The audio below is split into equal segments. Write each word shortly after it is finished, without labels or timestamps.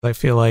I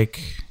feel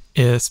like,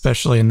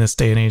 especially in this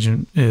day and age,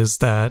 is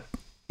that,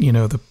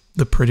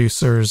 the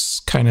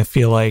producers kind of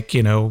feel like,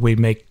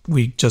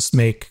 we just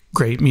make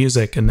great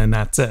music and then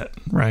that's it,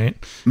 right?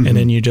 Mm-hmm. And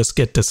then you just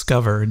get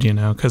discovered,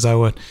 because it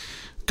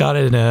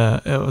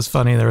was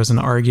funny, there was an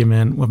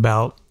argument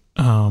about,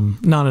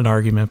 not an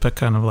argument, but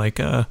kind of like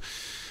a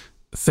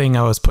thing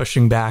I was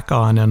pushing back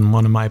on in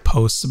one of my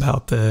posts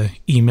about the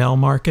email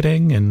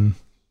marketing, and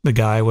the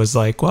guy was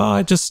like, well,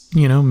 I just,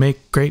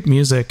 make great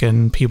music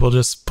and people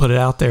just put it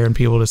out there and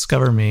people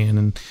discover me.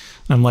 And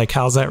I'm like,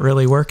 how's that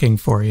really working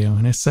for you?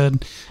 And I said,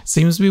 it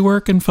seems to be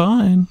working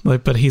fine.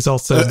 But he's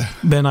also,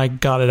 then I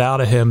got it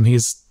out of him.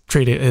 He's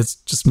treated it's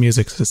just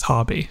music's his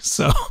hobby.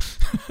 So,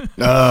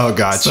 oh,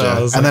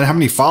 gotcha. And then how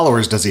many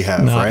followers does he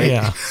have? Right.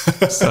 Yeah.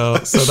 So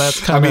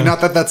that's kind of, not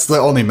that that's the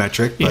only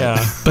metric, but.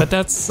 Yeah, but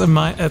that's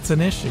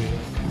an issue.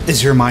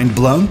 Is your mind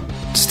blown?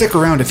 Stick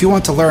around if you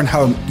want to learn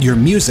how your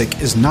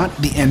music is not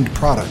the end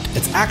product.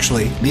 It's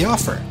actually the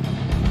offer.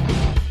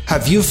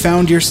 Have you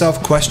found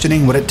yourself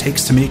questioning what it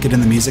takes to make it in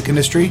the music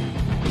industry?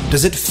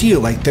 Does it feel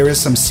like there is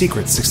some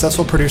secret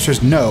successful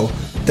producers know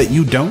that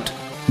you don't?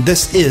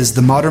 This is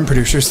the Modern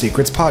Producer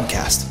Secrets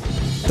Podcast,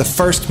 the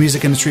first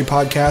music industry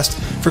podcast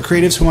for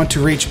creatives who want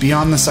to reach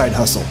beyond the side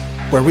hustle,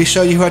 where we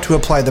show you how to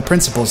apply the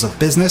principles of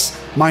business,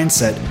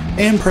 mindset,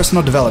 and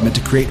personal development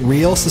to create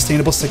real,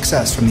 sustainable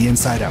success from the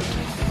inside out.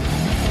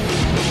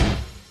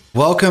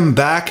 Welcome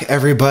back,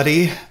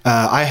 everybody.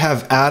 I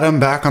have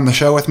Adam back on the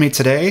show with me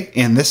today,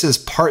 and this is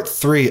part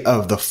 3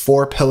 of the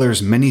 4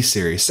 Pillars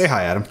mini-series. Say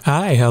hi, Adam.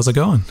 Hi, how's it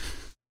going?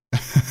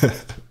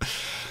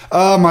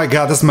 Oh my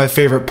God, this is my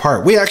favorite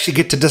part. We actually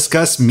get to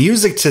discuss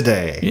music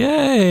today.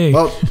 Yay!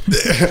 Well,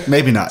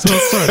 maybe not.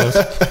 Sort of.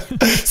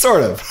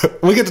 Sort of.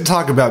 We get to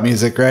talk about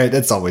music, right?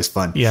 It's always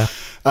fun. Yeah.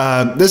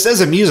 This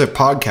is a music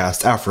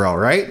podcast, after all,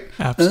 right?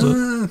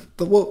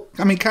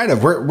 Absolutely. Kind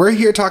of. We're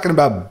here talking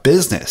about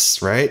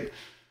business, right?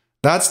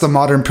 That's the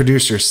modern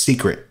producer's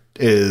secret,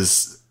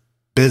 is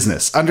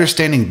business,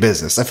 understanding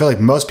business. I feel like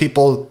most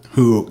people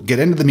who get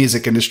into the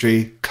music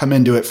industry come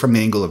into it from the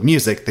angle of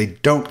music. They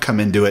don't come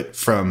into it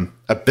from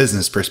a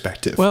business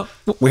perspective. Well,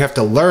 we have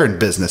to learn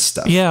business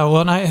stuff. Yeah, well,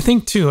 and I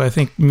think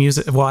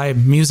why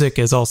music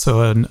is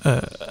also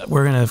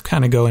we're going to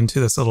kind of go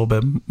into this a little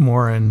bit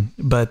more,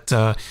 but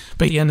at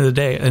the end of the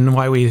day, and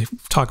why we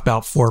talk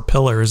about 4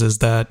 pillars is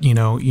that,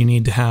 you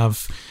need to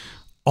have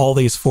all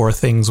these 4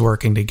 things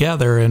working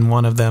together, and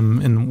one of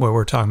them, and what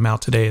we're talking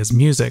about today, is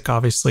music.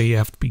 Obviously, you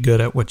have to be good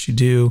at what you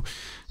do.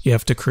 You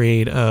have to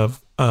create a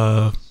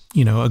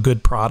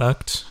good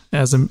product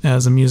as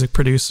a music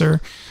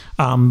producer.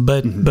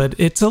 But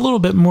it's a little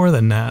bit more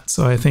than that.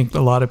 So I think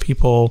a lot of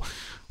people,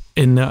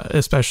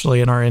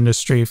 especially in our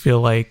industry, feel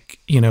like,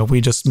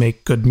 we just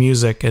make good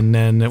music and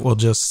then it will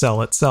just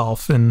sell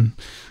itself. And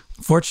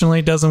fortunately,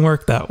 it doesn't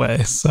work that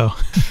way. So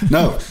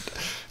no.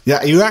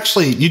 Yeah,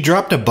 you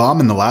dropped a bomb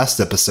in the last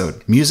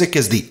episode. Music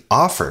is the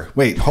offer.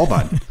 Wait, hold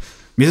on.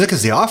 Music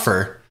is the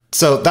offer.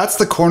 So that's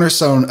the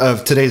cornerstone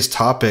of today's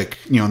topic,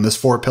 in this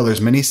 4 Pillars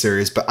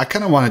mini-series. But I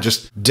kind of want to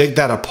just dig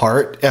that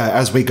apart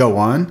as we go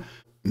on.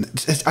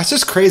 It's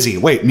just crazy.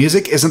 Wait,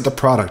 music isn't the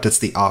product, it's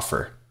the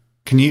offer.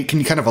 Can you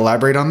kind of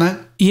elaborate on that?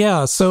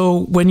 Yeah,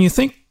 so when you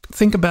think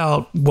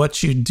about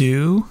what you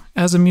do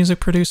as a music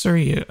producer,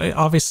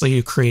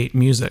 you create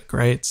music,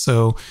 right?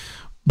 So,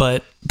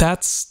 but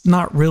that's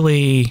not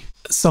really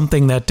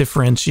something that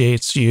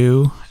differentiates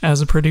you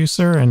as a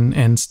producer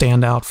and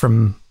stand out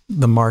from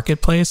the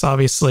marketplace.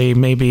 Obviously,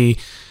 maybe,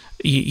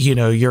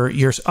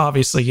 you're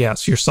obviously,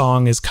 yes, your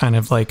song is kind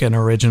of like an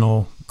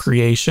original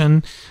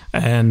creation,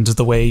 and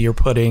the way you're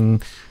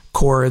putting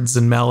chords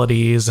and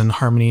melodies and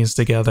harmonies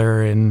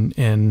together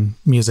in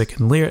music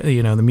and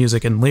the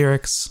music and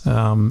lyrics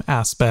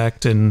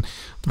aspect and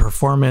the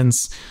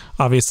performance,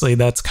 obviously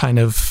that's kind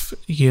of,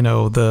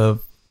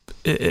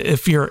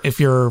 if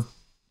you're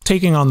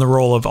taking on the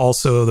role of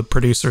also the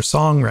producer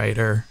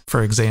songwriter,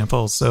 for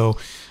example, so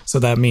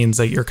that means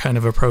that you're kind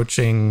of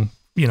approaching,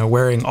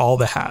 wearing all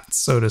the hats,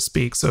 so to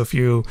speak. So if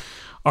you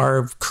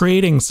are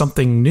creating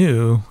something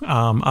new,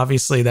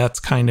 obviously that's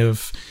kind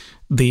of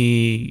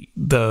the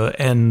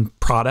end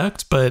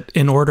product, but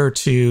in order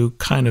to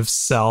kind of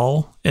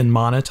sell and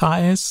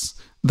monetize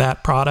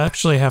that product, you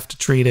actually have to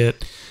treat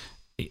it,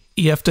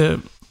 you have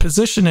to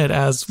position it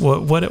as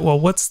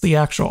what's the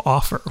actual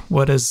offer?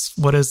 What is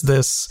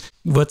this?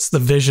 What's the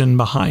vision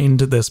behind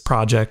this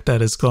project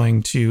that is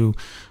going to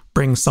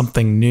bring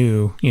something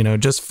new?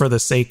 Just for the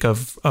sake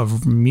of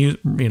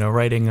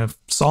writing a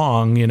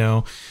song.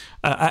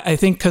 I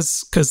think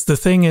because the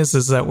thing is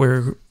that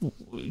we're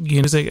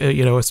music,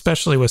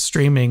 especially with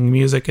streaming,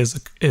 music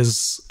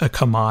is a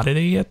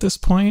commodity at this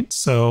point.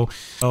 So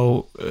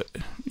how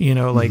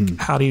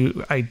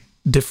do I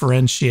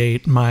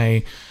differentiate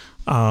my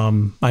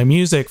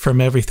music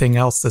from everything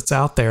else that's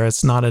out there?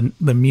 It's not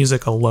the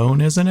music alone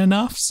isn't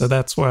enough. So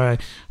that's why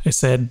I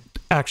said,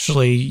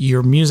 actually,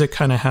 your music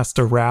kind of has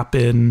to wrap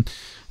in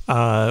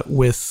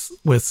with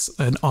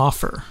an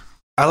offer.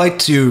 I like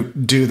to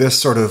do this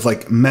sort of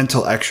like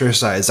mental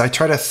exercise. I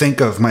try to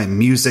think of my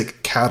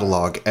music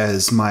catalog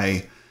as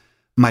my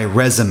my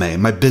resume,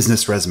 my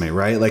business resume,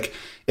 right? Like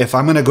if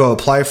I'm going to go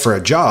apply for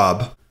a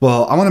job,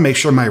 well, I want to make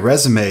sure my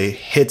resume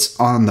hits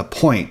on the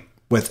point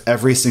with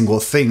every single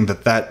thing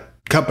that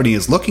company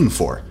is looking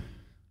for.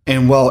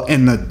 And well,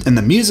 in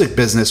the music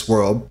business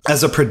world,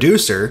 as a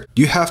producer,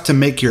 you have to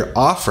make your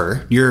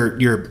offer,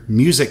 your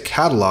music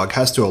catalog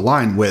has to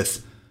align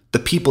with the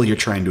people you're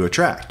trying to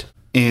attract.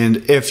 And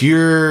if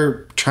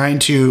you're trying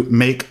to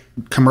make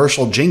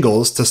commercial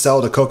jingles to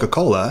sell to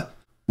Coca-Cola,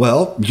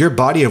 well, your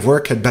body of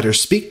work had better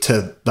speak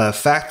to the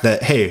fact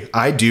that, hey,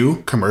 I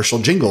do commercial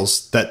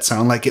jingles that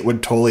sound like it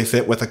would totally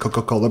fit with a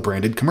Coca-Cola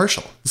branded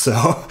commercial.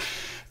 So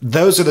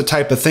those are the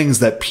type of things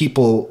that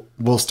people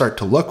will start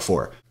to look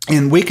for.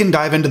 And we can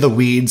dive into the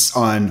weeds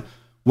on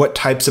what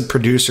types of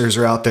producers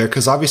are out there,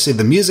 because obviously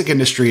the music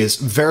industry is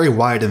very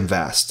wide and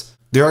vast.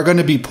 There are going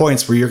to be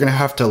points where you're going to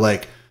have to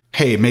like,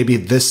 hey, maybe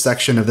this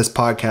section of this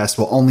podcast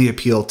will only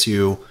appeal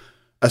to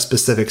a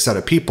specific set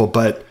of people,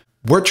 but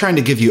we're trying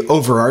to give you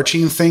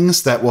overarching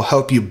things that will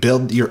help you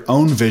build your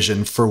own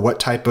vision for what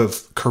type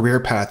of career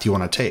path you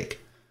want to take.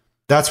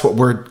 That's what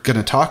we're going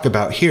to talk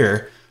about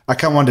here. I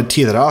kind of wanted to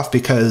tee that off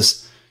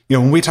because, you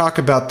know, when we talk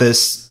about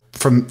this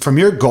from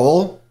your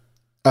goal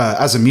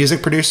as a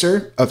music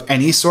producer of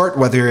any sort,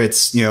 whether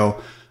it's, you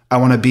know, I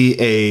want to be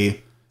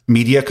a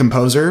media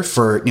composer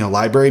for, you know,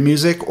 library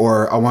music,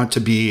 or I want to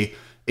be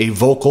a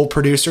vocal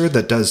producer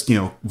that does, you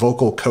know,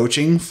 vocal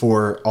coaching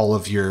for all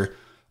of your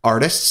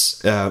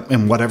artists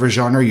in whatever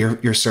genre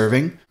you're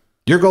serving.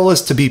 Your goal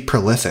is to be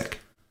prolific,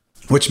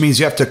 which means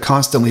you have to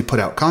constantly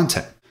put out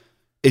content.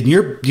 And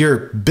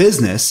your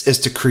business is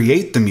to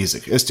create the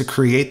music, is to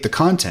create the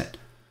content.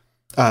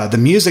 The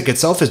music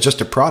itself is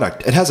just a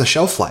product. It has a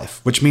shelf life,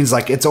 which means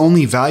like it's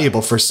only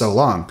valuable for so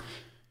long.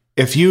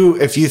 If you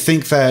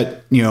think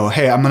that, you know,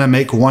 hey, I'm going to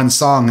make one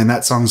song and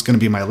that song's going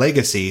to be my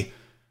legacy,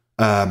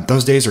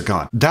 those days are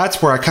gone.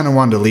 That's where I kind of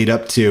wanted to lead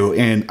up to.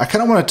 And I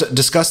kind of want to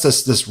discuss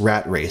this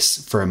rat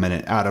race for a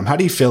minute. Adam, how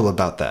do you feel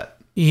about that?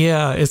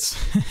 Yeah, it's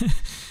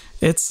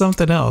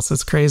something else.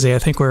 It's crazy. I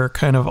think we're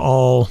kind of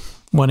all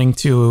wanting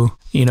to,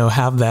 you know,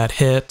 have that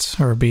hit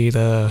or be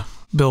the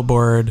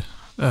Billboard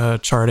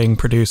charting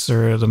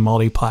producer, the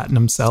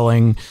multi-platinum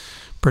selling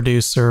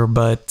producer.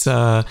 But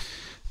I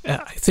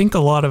think a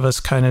lot of us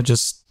kind of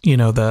just, you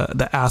know,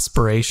 the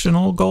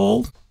aspirational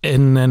goal.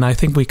 And then I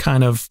think we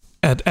kind of,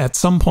 at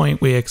some point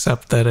we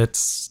accept that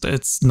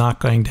it's not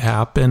going to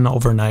happen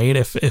overnight,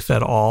 if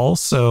at all.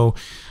 So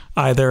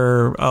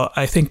either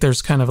I think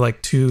there's kind of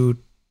like two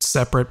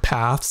separate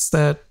paths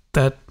that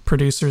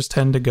producers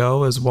tend to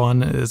go. As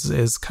one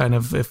is kind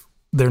of, if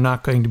they're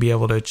not going to be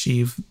able to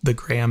achieve the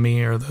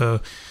Grammy or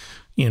the,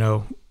 you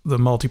know, the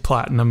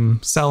multi-platinum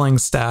selling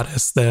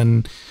status,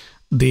 then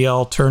the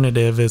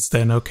alternative is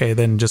then, okay,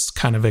 then just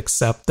kind of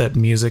accept that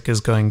music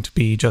is going to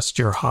be just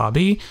your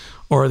hobby.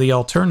 Or the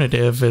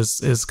alternative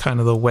is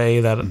kind of the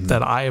way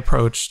that I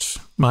approached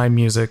my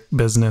music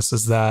business,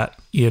 is that,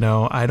 you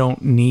know, I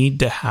don't need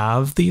to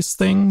have these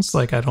things.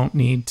 Like, I don't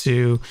need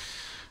to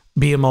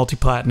be a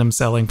multi-platinum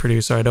selling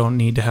producer. I don't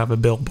need to have a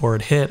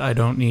Billboard hit. I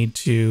don't need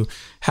to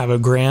have a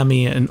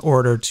Grammy in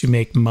order to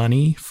make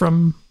money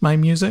from my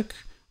music.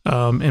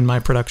 In my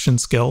production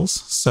skills.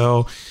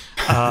 So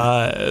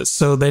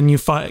then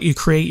you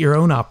create your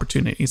own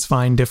opportunities,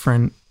 find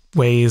different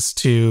ways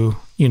to,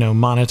 you know,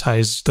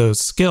 monetize those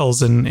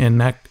skills.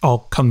 And that all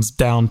comes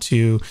down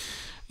to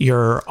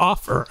your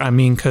offer. I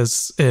mean,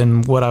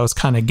 and what I was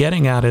kind of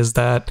getting at is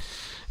that,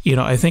 you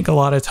know, I think a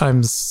lot of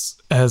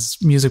times as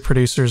music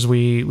producers,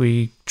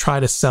 we try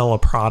to sell a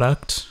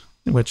product,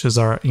 which is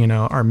our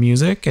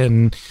music,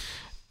 and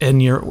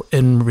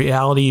in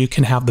reality, you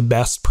can have the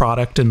best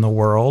product in the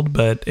world,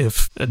 but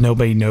if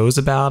nobody knows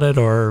about it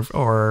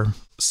or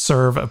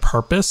serve a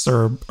purpose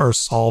or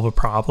solve a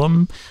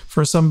problem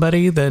for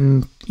somebody,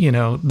 then, you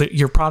know,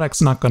 your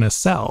product's not going to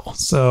sell.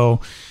 So,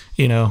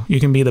 you know, you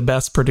can be the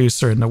best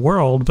producer in the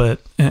world,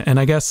 and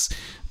I guess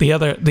the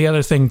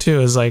other thing too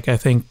is, like, I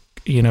think,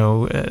 you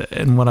know,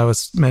 and what I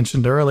was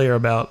mentioned earlier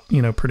about,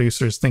 you know,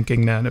 producers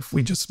thinking that if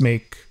we just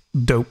make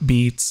dope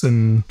beats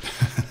and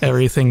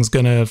everything's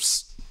going to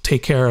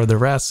take care of the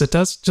rest, it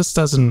just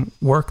doesn't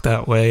work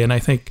that way. And I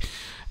think,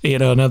 you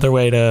know, another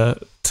way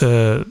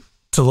to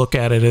look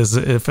at it is,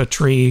 if a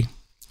tree,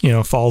 you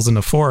know, falls in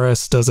the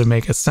forest, does it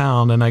make a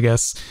sound? And I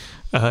guess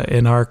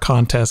in our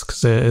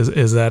context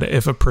is that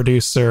if a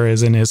producer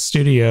is in his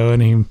studio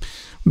and he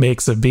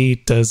makes a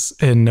beat,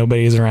 and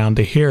nobody's around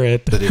to hear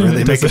it, did he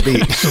really make a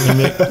beat?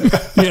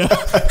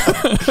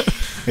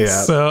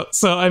 Yeah.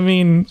 So I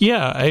mean,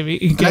 yeah, I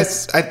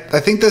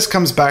think this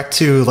comes back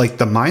to like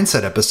the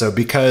mindset episode,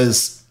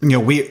 because, you know,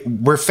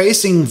 we're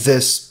facing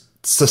this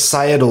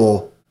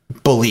societal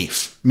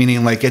belief,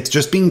 meaning like it's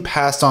just being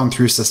passed on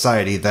through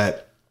society,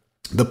 that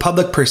the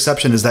public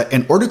perception is that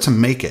in order to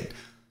make it,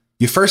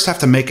 you first have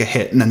to make a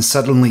hit and then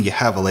suddenly you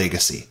have a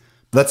legacy.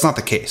 But that's not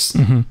the case.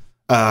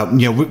 Mm-hmm.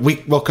 You know,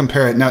 we'll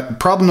compare it. Now,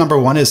 problem number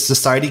one is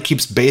society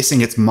keeps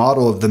basing its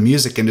model of the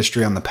music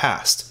industry on the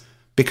past,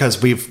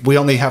 because we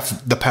only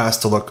have the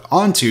past to look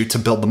onto to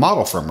build the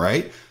model from,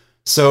 right?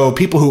 So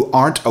people who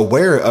aren't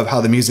aware of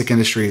how the music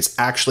industry is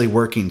actually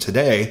working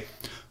today,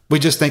 we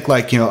just think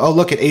like, oh,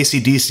 look at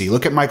AC/DC,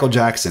 look at Michael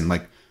Jackson.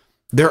 Like,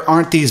 there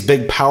aren't these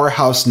big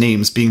powerhouse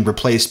names being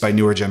replaced by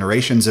newer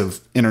generations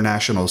of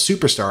international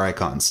superstar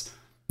icons.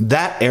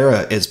 That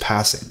era is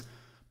passing.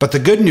 But the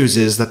good news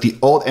is that the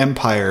old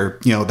empire,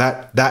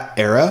 that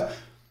era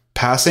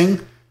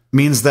passing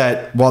means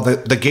that while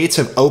the gates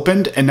have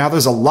opened and now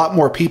there's a lot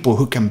more people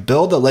who can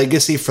build a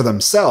legacy for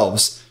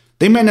themselves,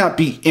 they may not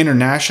be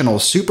international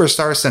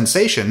superstar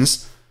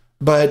sensations,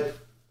 but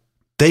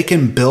they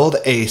can build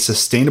a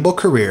sustainable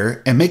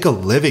career and make a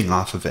living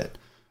off of it.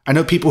 I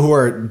know people who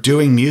are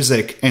doing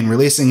music and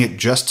releasing it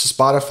just to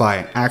Spotify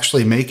and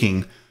actually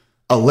making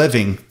a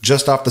living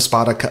just off the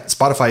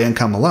Spotify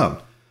income alone.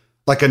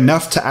 Like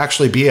enough to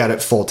actually be at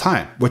it full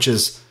time, which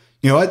is,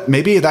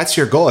 maybe that's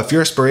your goal. If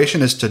your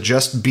aspiration is to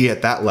just be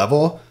at that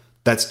level,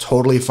 that's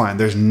totally fine.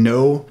 There's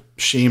no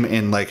shame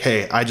in like,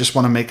 hey, I just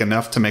want to make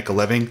enough to make a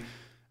living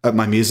at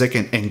my music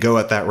and go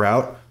at that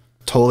route.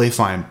 Totally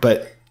fine.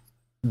 But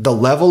the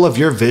level of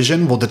your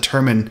vision will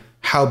determine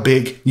how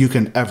big you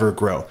can ever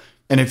grow.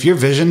 And if your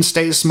vision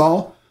stays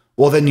small,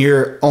 well, then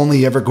you're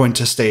only ever going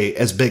to stay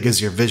as big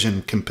as your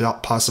vision can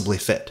possibly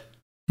fit.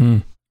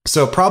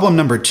 So problem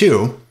number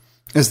 2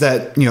 is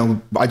that,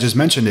 I just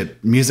mentioned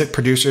it, music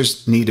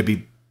producers need to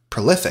be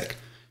prolific,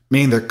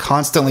 meaning they're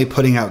constantly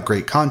putting out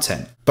great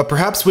content. But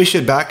perhaps we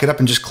should back it up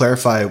and just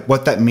clarify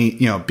what that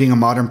means, being a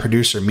modern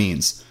producer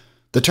means.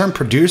 The term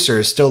producer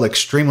is still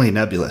extremely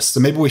nebulous. So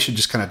maybe we should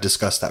just kind of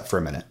discuss that for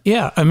a minute.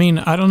 Yeah. I mean,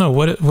 I don't know.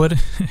 What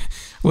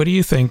do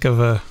you think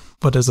of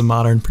what does a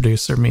modern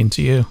producer mean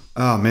to you?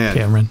 Oh, man.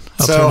 Cameron,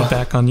 I'll turn it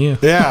back on you.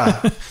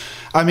 Yeah.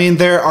 I mean,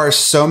 there are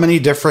so many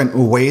different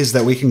ways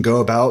that we can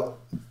go about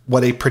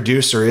what a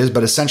producer is,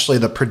 but essentially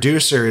the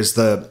producer is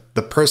the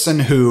person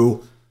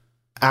who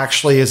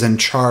actually is in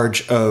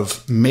charge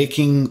of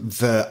making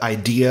the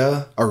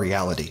idea a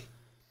reality.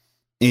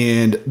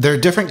 And there are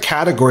different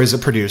categories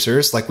of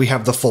producers. Like we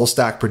have the full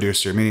stack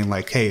producer, meaning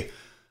like, hey,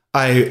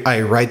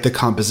 I write the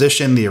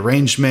composition, the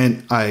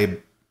arrangement, I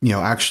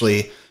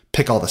actually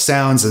pick all the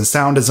sounds and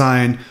sound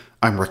design.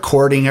 I'm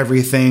recording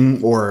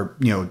everything or,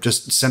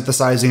 just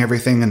synthesizing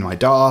everything in my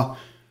DAW.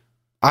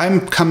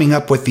 I'm coming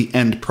up with the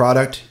end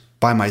product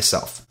by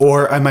myself,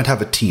 or I might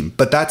have a team,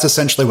 but that's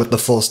essentially what the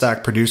full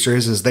stack producer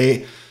is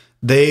they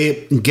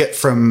get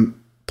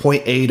from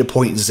point A to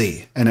point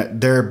Z,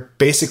 and they're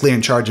basically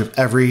in charge of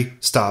every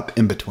stop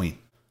in between.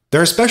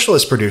 There are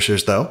specialist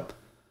producers though.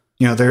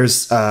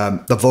 There's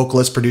the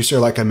vocalist producer,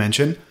 like I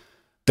mentioned.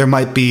 There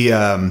might be,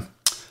 I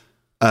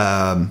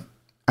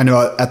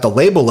know at the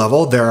label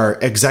level, there are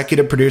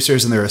executive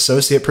producers and there are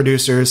associate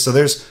producers. So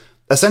there's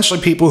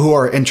essentially people who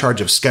are in charge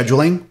of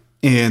scheduling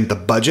and the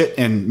budget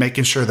and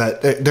making sure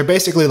that they're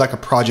basically like a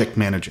project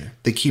manager.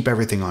 They keep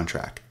everything on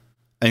track.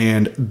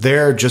 And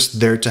they're just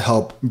there to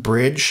help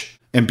bridge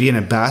and be an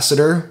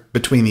ambassador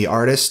between the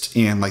artist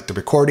and like the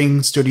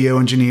recording studio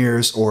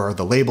engineers or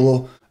the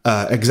label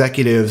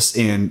executives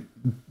and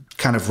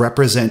kind of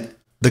represent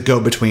the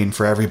go-between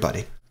for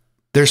everybody.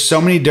 There's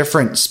so many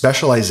different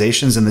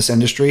specializations in this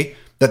industry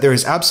that there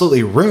is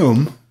absolutely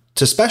room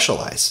to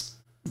specialize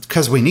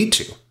because we need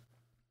to.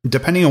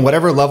 Depending on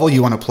whatever level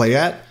you want to play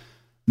at,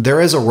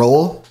 there is a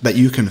role that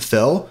you can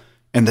fill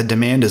and the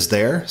demand is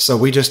there. So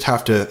we just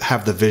have to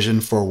have the vision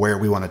for where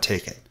we want to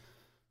take it.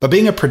 But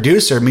being a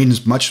producer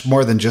means much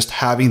more than just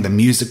having the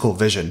musical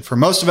vision. For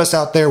most of us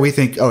out there, we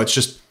think, oh, it's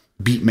just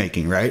beat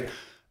making, right?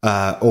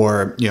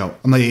 Or,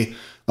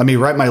 let me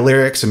write my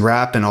lyrics and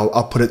rap and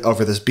I'll put it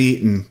over this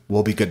beat and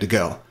we'll be good to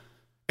go.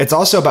 It's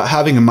also about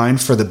having a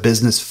mind for the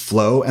business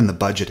flow and the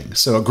budgeting.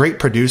 So a great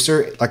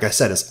producer, like I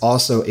said, is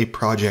also a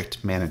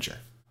project manager.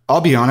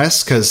 I'll be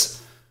honest,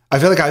 because I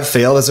feel like I've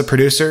failed as a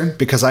producer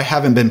because I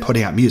haven't been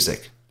putting out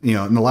music.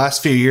 In the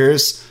last few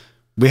years,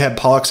 we had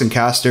Pollux and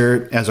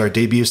Castor as our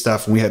debut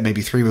stuff, and we had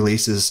maybe 3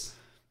 releases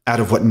out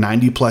of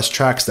 90 plus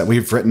tracks that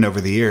we've written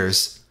over the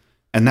years.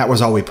 And that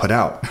was all we put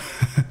out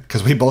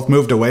because we both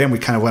moved away and we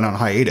kind of went on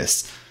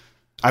hiatus.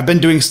 I've been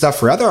doing stuff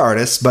for other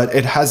artists, but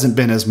it hasn't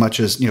been as much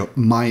as,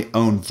 my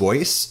own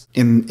voice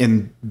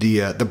in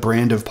the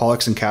brand of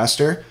Pollux and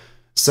Castor.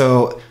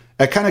 So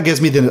it kind of gives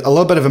me a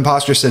little bit of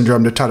imposter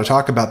syndrome to try to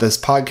talk about this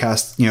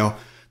podcast,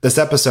 this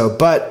episode.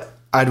 But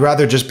I'd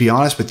rather just be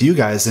honest with you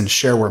guys and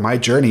share where my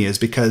journey is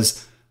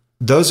because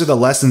those are the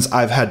lessons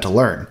I've had to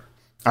learn.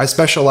 I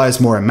specialize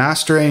more in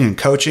mastering and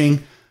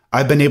coaching.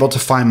 I've been able to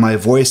find my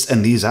voice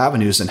in these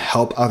avenues and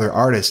help other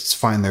artists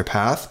find their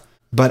path.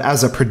 But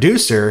as a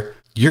producer,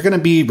 you're going to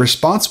be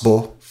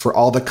responsible for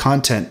all the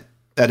content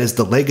that is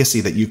the legacy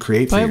that you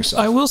create for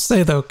yourself. I will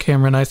say, though,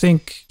 Cameron, I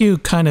think you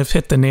kind of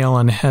hit the nail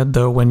on the head,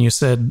 though, when you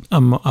said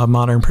a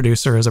modern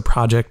producer is a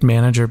project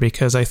manager,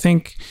 because I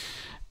think,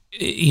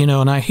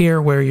 and I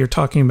hear where you're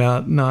talking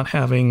about not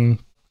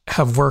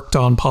have worked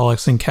on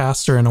Pollux and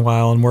Castor in a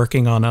while and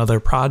working on other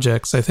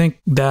projects. I think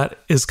that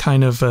is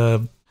kind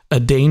of a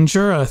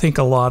danger. I think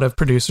a lot of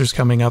producers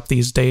coming up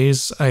these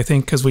days, I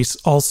think, because we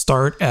all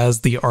start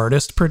as the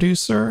artist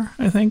producer,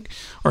 I think,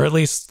 or at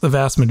least the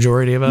vast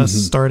majority of us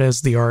start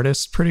as the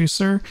artist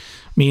producer,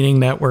 meaning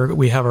that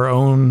we have our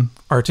own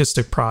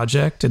artistic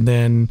project, and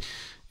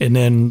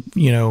then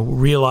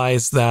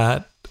realize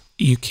that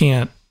you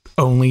can't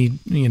only,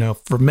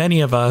 for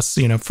many of us,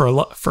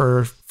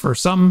 for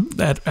some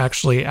that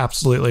actually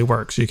absolutely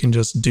works. You can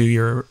just do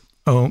your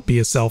own, be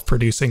a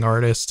self-producing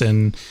artist,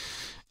 and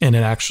it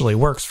actually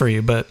works for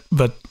you. But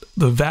the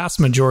vast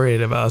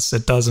majority of us,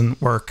 it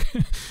doesn't work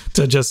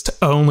to just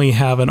only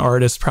have an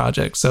artist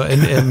project. So,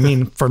 and I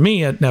mean, for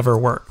me, it never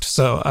worked.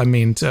 So, I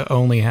mean, to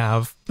only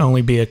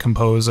be a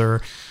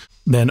composer,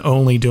 then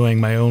only doing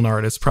my own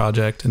artist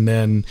project, and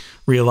then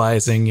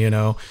realizing,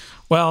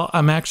 well,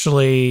 I'm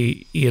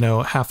actually,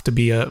 have to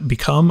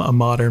become a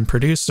modern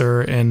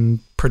producer and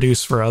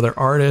produce for other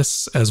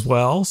artists as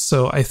well.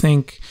 So I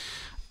think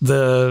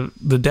the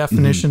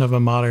definition of a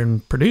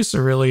modern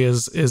producer really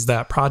is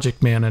that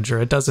project manager.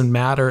 It doesn't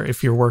matter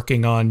if you're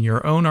working on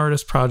your own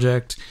artist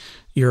project,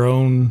 your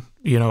own,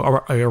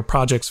 or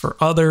projects for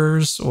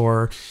others,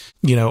 or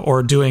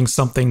doing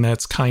something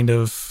that's kind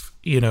of,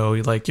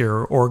 like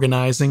you're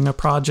organizing a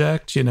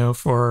project,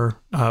 for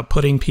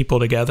putting people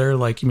together,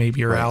 like maybe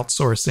you're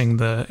outsourcing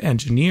the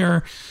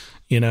engineer,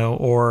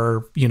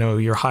 or,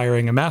 you're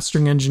hiring a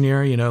mastering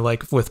engineer,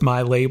 like with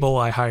my label,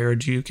 I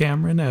hired you,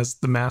 Cameron, as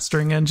the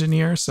mastering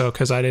engineer. So,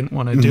 cause I didn't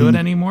want to do it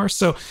anymore.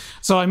 So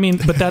I mean,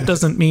 but that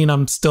doesn't mean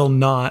I'm still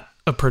not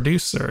a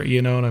producer,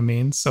 you know what I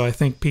mean? So I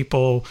think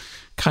people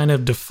kind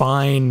of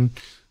define,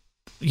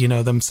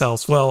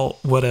 themselves, well,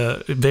 what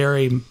a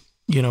very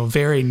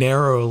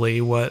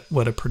narrowly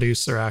what a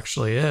producer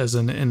actually is.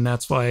 And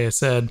that's why I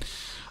said,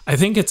 I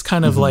think it's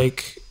kind of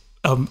like,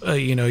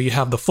 you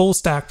have the full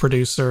stack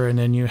producer, and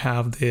then you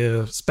have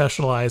the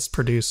specialized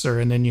producer,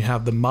 and then you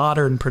have the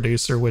modern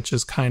producer, which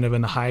is kind of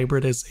an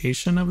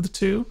hybridization of the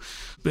two.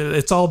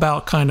 It's all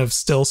about kind of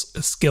still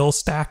skill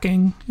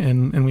stacking.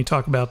 And we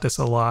talk about this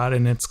a lot,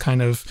 and it's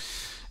kind of,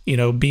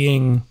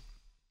 being,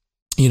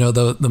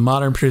 the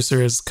modern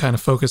producer is kind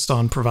of focused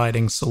on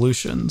providing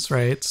solutions,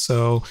 right?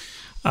 So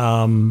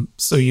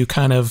you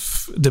kind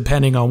of,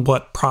 depending on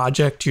what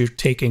project you're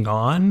taking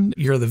on,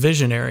 you're the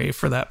visionary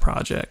for that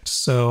project.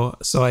 So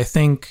I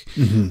think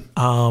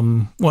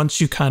once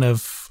you kind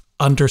of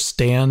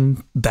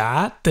understand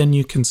that, then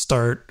you can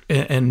start,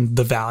 and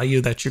the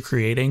value that you're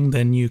creating,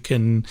 then you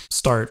can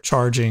start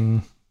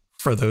charging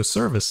for those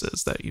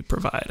services that you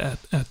provide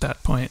at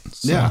that point.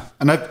 So. Yeah.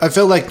 And I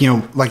feel like,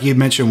 like you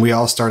mentioned, we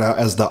all start out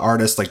as the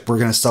artist, like we're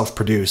going to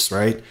self-produce,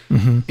 right?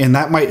 And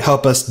that might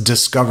help us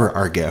discover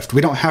our gift.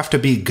 We don't have to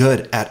be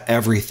good at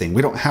everything.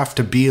 We don't have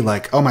to be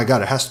like, oh my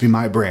God, it has to be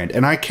my brand.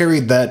 And I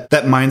carried that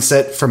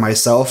mindset for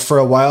myself for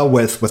a while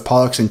with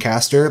Pollux and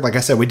Castor. Like I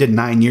said, we did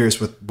 9 years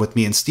with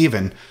me and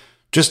Steven,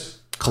 just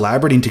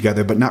collaborating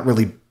together, but not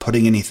really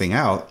putting anything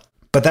out.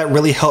 But that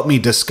really helped me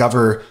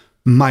discover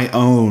my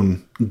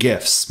own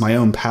gifts, my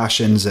own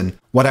passions, and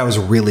what I was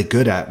really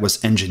good at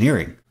was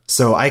engineering.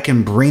 So I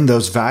can bring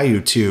those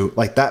value to,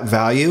 like that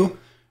value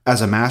as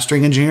a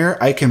mastering engineer,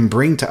 I can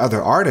bring to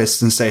other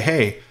artists and say,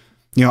 hey,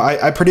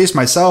 I produce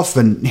myself,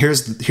 and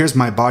here's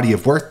my body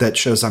of work that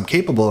shows I'm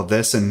capable of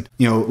this, and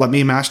let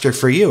me master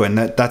for you. And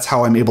that's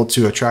how I'm able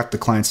to attract the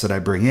clients that I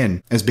bring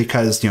in, is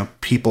because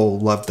people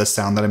love the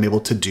sound that I'm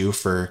able to do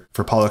for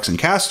Pollux and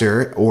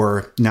Castor,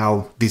 or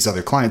now these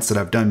other clients that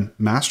I've done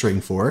mastering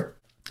for.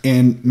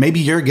 And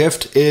maybe your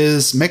gift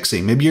is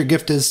mixing. Maybe your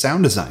gift is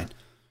sound design.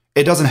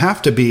 It doesn't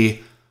have to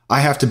be, I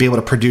have to be able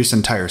to produce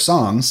entire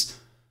songs.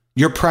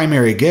 Your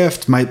primary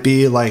gift might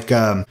be like,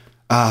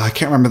 I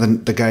can't remember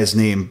the guy's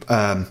name,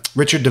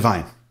 Richard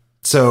Devine.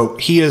 So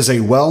he is a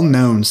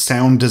well-known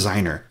sound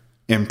designer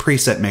and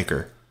preset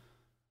maker.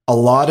 A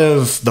lot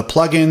of the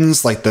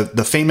plugins, like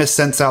the famous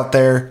synths out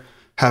there,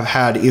 have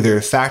had either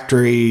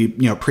factory,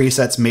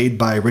 presets made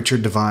by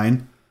Richard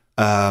Devine.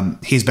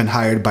 He's been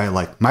hired by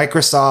like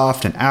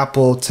Microsoft and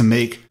Apple to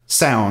make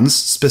sounds,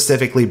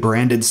 specifically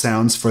branded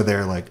sounds for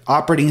their like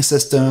operating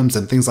systems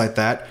and things like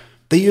that.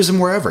 They use them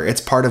wherever.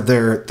 It's part of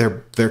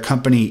their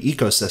company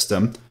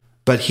ecosystem.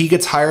 But he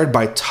gets hired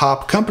by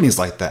top companies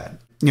like that.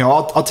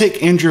 I'll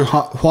take Andrew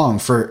Huang,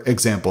 for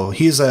example.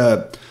 He's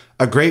a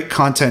great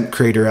content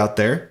creator out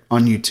there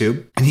on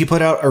YouTube. And he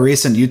put out a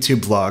recent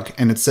YouTube vlog,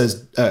 and it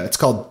says, it's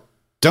called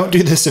Don't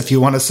Do This If You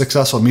Want a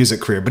Successful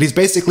Music Career. But he's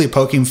basically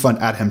poking fun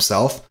at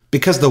himself,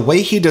 because the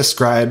way he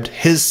described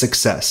his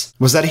success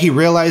was that he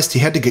realized he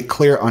had to get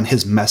clear on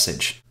his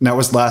message. And that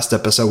was last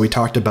episode, we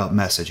talked about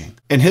messaging.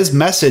 And his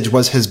message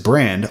was his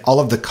brand, all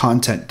of the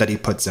content that he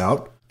puts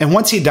out. And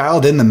once he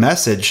dialed in the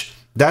message,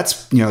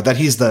 that's, that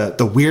he's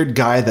the weird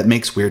guy that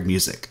makes weird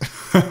music.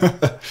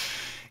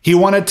 He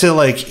wanted to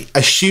like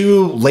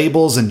eschew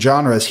labels and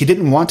genres. He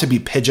didn't want to be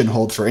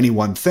pigeonholed for any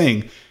one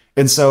thing.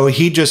 And so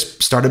he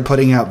just started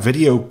putting out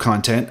video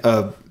content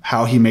of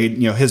how he made,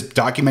 his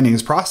documenting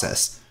his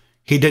process.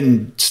 He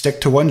didn't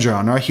stick to one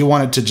genre. He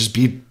wanted to just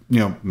be,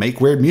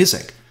 make weird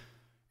music.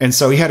 And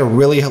so he had a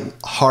really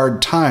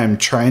hard time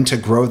trying to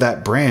grow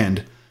that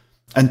brand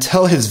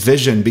until his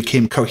vision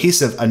became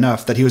cohesive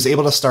enough that he was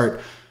able to start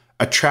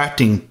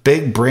attracting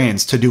big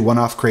brands to do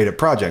one-off creative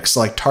projects.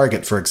 Like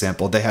Target, for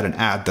example, they had an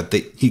ad that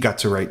he got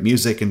to write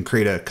music and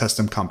create a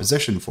custom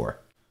composition for.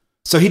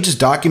 So he just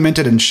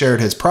documented and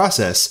shared his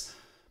process.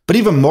 But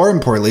even more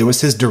importantly,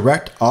 was his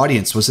direct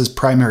audience was his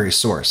primary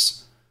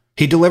source.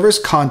 He delivers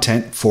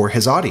content for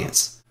his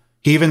audience.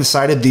 He even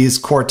cited these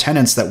core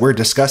tenets that we're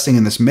discussing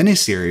in this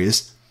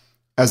mini-series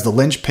as the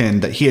linchpin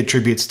that he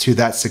attributes to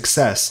that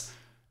success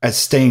as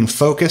staying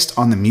focused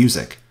on the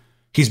music.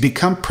 He's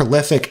become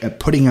prolific at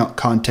putting out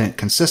content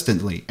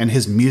consistently, and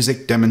his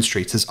music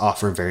demonstrates his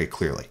offer very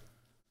clearly.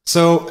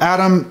 So,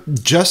 Adam,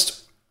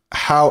 just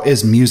how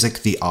is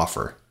music the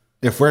offer?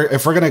 If we're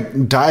going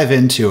to dive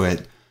into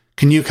it,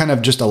 can you kind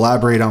of just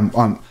elaborate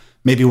on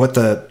maybe what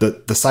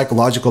the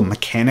psychological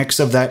mechanics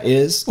of that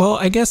is? Well,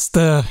 I guess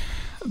the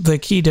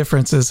key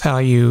difference is how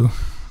you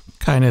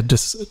kind of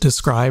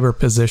describe or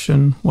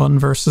position one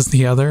versus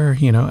the other.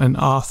 An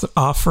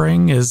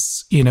offering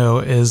is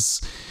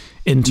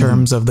in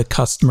terms of the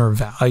customer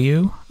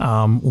value,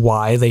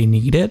 why they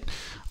need it.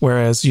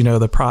 Whereas,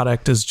 the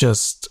product is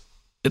just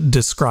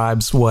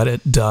describes what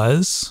it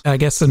does. I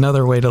guess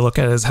another way to look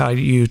at it is how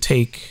you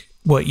take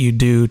what you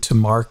do to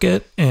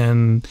market,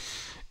 and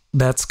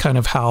that's kind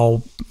of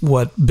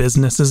what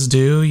businesses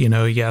do.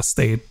 Yes,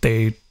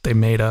 they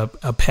made a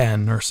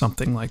pen or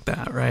something like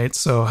that, right?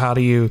 So how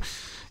do you,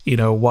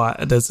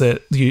 what does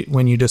it,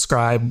 when you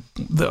describe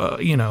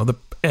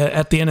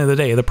at the end of the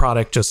day, the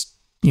product just,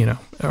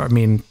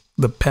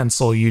 the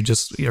pencil you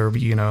just,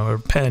 or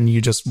pen, you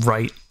just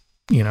write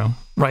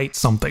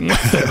something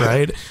with it,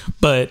 right?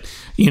 But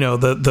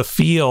the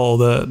feel,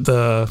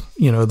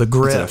 the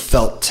grip, is it a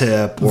felt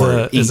tip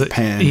or ink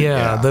pen?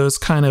 Yeah, those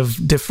kind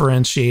of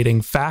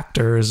differentiating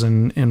factors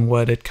and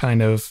what it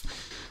kind of,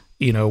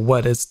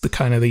 what is the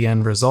kind of the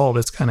end result.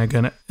 It's kind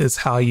of is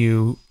how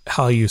you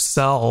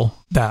sell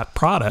that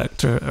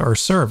product or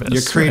service.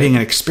 You're creating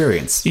an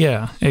experience.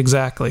 Yeah,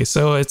 exactly.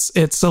 So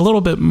it's a little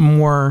bit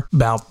more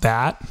about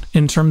that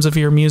in terms of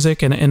your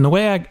music, and the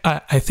way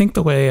I think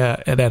the way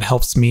that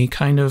helps me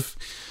kind of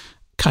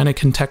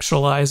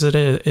contextualize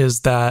it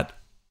is that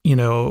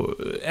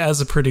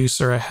as a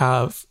producer, I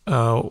have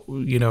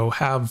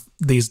have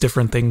these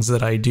different things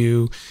that I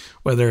do,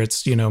 whether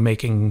it's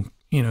making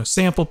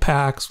sample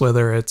packs,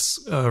 whether it's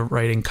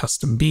writing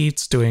custom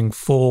beats, doing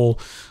full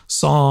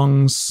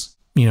songs,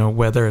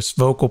 whether it's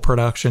vocal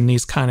production,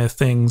 these kind of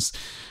things.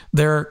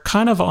 They're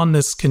kind of on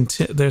this,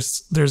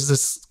 there's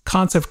this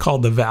concept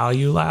called the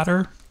value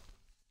ladder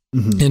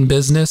in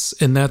business.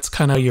 And that's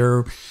kind of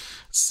your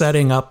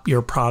setting up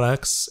your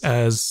products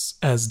as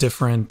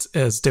different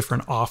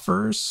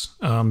offers.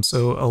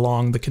 So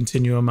along the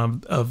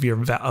continuum of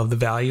the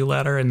value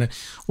ladder, and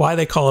why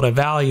they call it a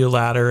value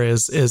ladder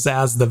is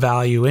as the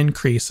value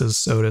increases,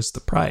 so does the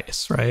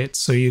price, right?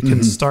 So you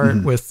can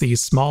start with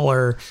these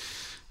smaller,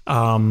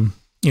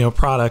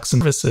 products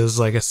and services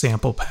like a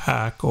sample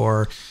pack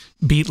or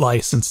beat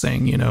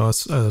licensing,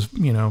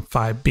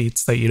 5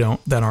 beats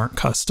that aren't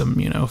custom,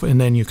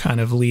 and then you kind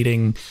of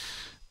leading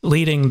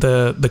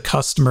the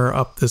customer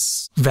up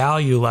this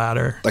value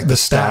ladder, like the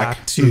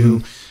stack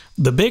to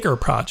the bigger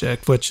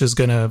project, which is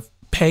going to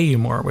pay you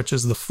more, which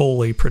is the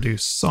fully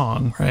produced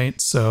song, right?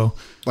 So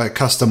like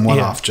custom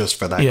one-off just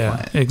for that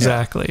client.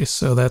 Exactly. Yeah.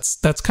 So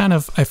that's kind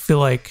of, I feel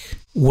like,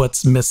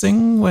 what's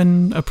missing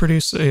when a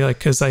producer,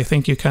 because I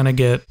think you kind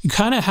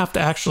of have to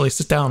actually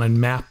sit down and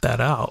map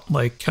that out,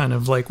 kind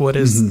of what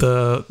is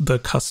the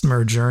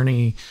customer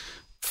journey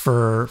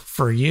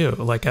for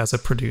you, as a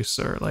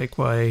producer,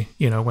 why,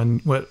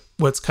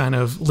 what's kind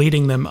of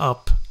leading them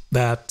up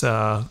that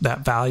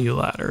value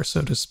ladder,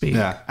 so to speak.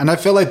 Yeah. And I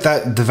feel like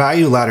that the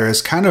value ladder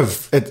is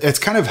it's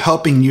kind of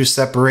helping you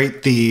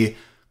separate the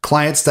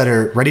clients that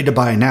are ready to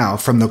buy now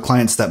from the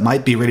clients that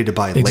might be ready to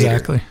buy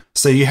exactly. later.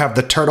 So you have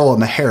the turtle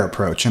and the hare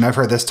approach. And I've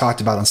heard this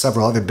talked about on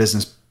several other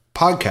business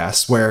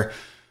podcasts where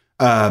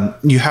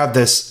you have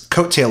this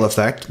coattail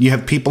effect. You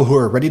have people who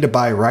are ready to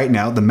buy right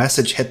now. The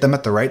message hit them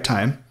at the right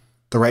time,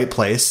 the right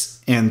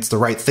place, and it's the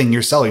right thing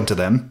you're selling to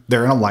them.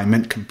 They're in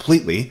alignment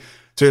completely.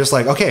 So you're just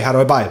like, okay, how do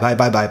I buy?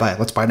 Buy.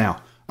 Let's buy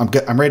now.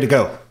 I'm ready to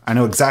go. I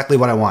know exactly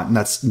what I want.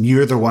 And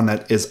you're the one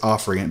that is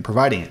offering it and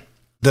providing it.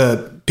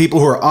 The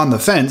people who are on the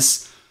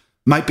fence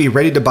might be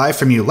ready to buy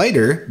from you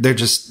later. They're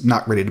just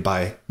not ready to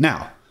buy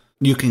now.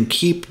 You can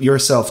keep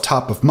yourself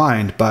top of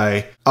mind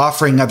by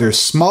offering other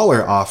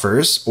smaller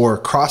offers or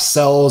cross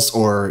sells,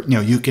 or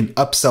you can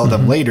upsell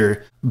them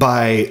later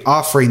by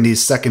offering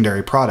these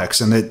secondary products,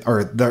 and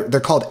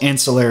they're called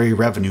ancillary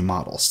revenue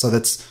models. So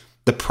that's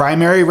the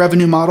primary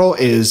revenue model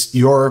is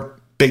your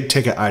big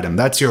ticket item.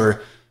 That's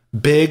your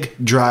big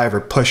drive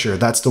or pusher.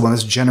 That's the one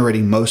that's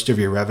generating most of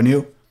your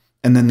revenue.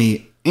 And then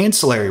the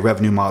ancillary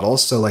revenue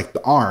models, so like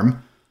the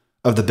arm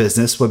of the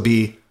business would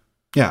be,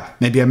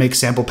 maybe I make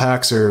sample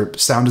packs or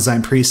sound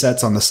design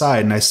presets on the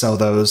side and I sell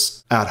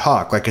those ad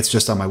hoc. Like it's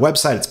just on my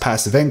website, it's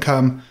passive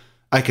income.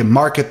 I can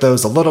market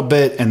those a little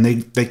bit and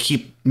they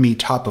keep me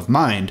top of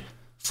mind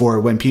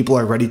for when people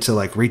are ready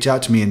to reach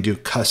out to me and do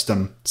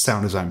custom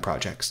sound design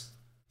projects.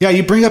 Yeah,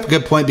 you bring up a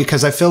good point,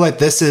 because I feel like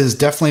this is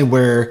definitely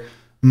where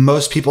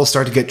most people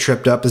start to get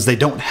tripped up, is they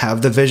don't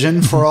have the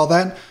vision for all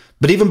that.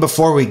 But even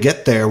before we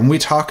get there, when we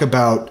talk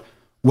about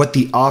what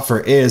the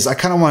offer is, I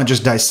kind of want to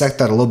just dissect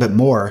that a little bit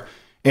more.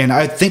 And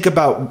I think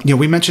about,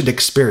 we mentioned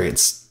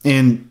experience.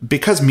 And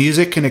because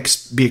music can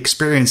be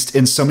experienced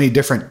in so many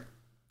different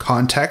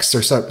contexts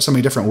or so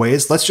many different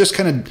ways, let's just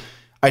kind of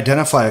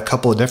identify a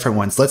couple of different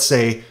ones. Let's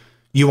say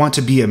you want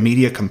to be a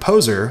media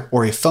composer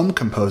or a film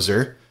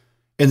composer.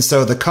 And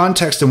so the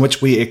context in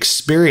which we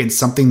experience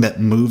something that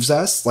moves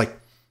us, like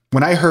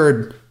when I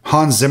heard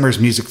Hans Zimmer's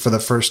music for the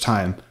first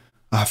time,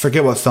 I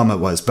forget what film it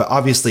was, but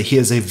obviously he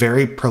is a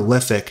very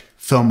prolific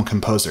film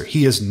composer.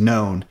 He is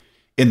known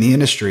in the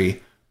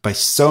industry by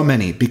so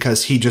many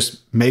because he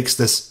just makes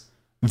this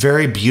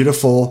very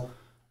beautiful,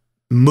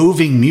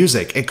 moving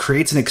music. It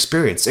creates an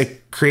experience.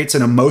 It creates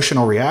an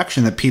emotional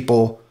reaction that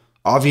people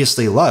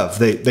obviously love.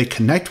 They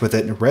connect with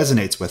it and it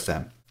resonates with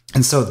them.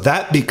 And so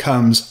that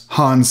becomes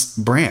Hans'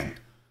 brand.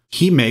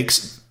 He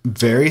makes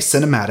very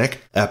cinematic,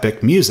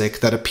 epic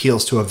music that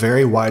appeals to a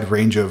very wide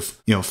range of,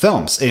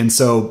 films. And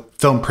so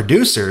film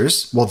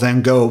producers will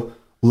then go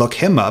look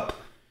him up,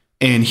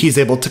 and he's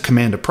able to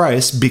command a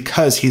price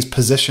because he's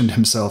positioned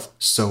himself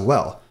so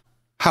well.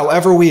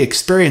 However we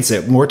experience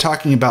it, when we're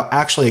talking about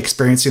actually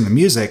experiencing the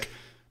music,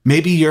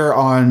 maybe you're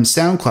on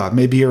SoundCloud,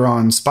 maybe you're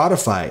on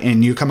Spotify,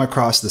 and you come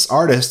across this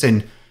artist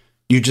and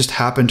you just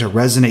happen to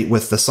resonate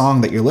with the song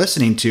that you're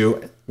listening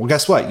to. Well,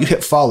 guess what? You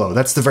hit follow.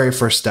 That's the very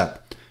first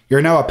step.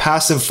 You're now a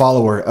passive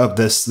follower of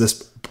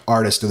this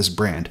artist or this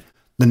brand.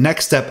 The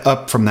next step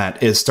up from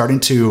that is starting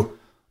to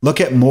look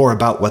at more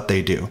about what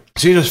they do.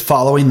 So you're just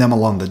following them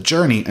along the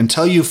journey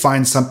until you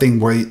find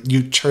something where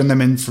you turn them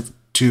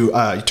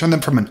you turn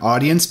them from an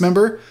audience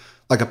member,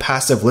 like a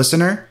passive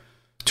listener,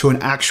 to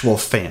an actual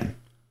fan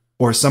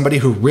or somebody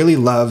who really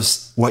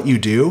loves what you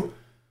do.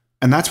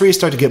 And that's where you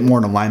start to get more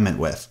in alignment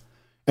with.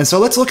 And so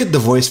let's look at The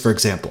Voice, for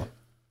example.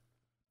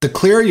 The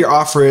clearer your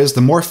offer is,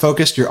 the more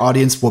focused your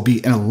audience will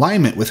be in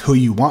alignment with who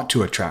you want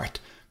to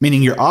attract.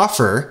 Meaning your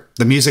offer,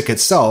 the music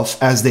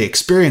itself, as they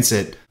experience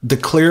it, the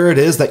clearer it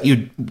is that you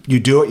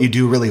do what you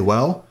do really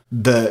well,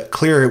 the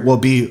clearer it will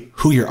be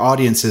who your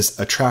audience is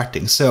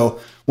attracting. So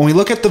when we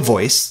look at The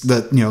Voice,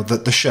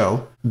 the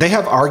show, they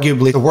have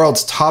arguably the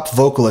world's top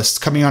vocalists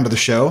coming onto the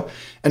show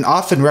and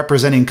often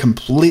representing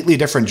completely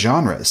different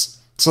genres.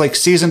 So like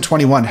season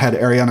 21 had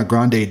Ariana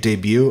Grande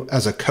debut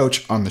as a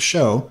coach on the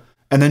show.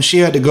 And then she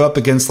had to go up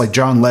against like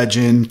John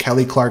Legend,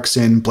 Kelly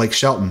Clarkson, Blake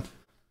Shelton.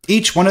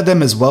 Each one of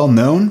them is well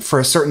known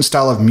for a certain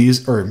style of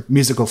music or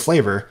musical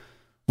flavor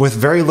with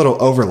very little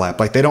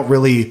overlap. Like they don't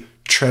really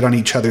tread on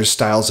each other's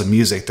styles of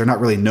music. They're not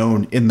really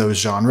known in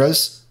those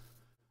genres.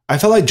 I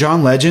felt like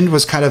John Legend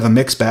was kind of a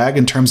mixed bag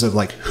in terms of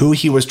like who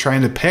he was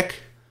trying to pick,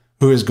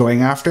 who he was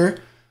going after,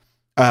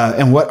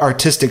 and what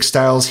artistic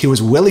styles he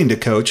was willing to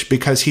coach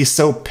because he's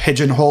so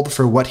pigeonholed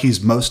for what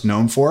he's most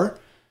known for.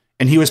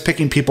 And he was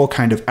picking people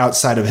kind of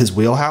outside of his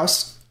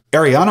wheelhouse.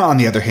 Ariana, on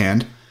the other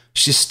hand,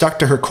 she stuck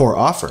to her core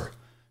offer.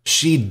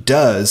 She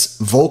does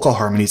vocal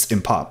harmonies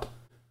in pop.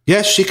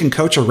 Yes, she can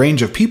coach a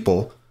range of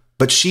people,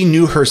 but she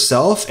knew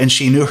herself and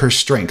she knew her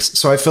strengths.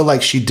 So I feel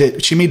like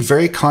she made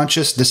very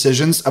conscious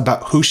decisions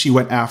about who she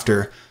went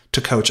after to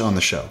coach on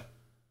the show.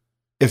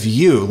 If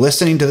you,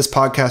 listening to this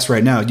podcast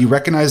right now, you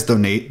recognize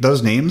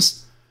those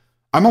names,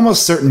 I'm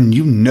almost certain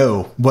you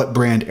know what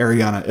brand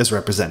Ariana is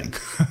representing.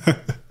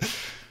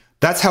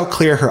 That's how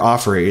clear her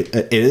offer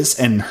is,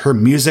 and her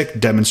music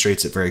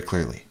demonstrates it very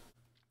clearly.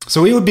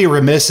 So we would be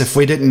remiss if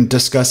we didn't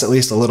discuss at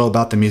least a little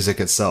about the music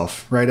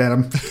itself. Right,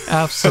 Adam?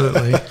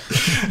 Absolutely.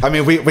 I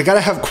mean, we got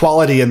to have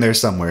quality in there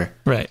somewhere.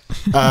 Right.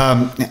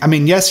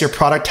 Yes, your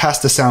product has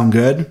to sound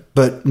good,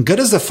 but good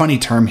is a funny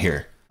term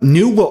here.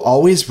 New will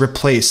always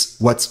replace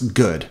what's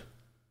good,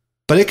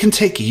 but it can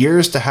take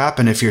years to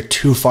happen if you're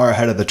too far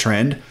ahead of the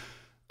trend.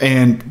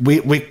 And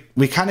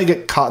we kind of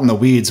get caught in the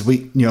weeds.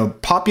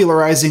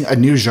 Popularizing a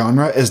new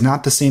genre is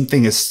not the same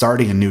thing as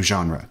starting a new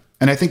genre.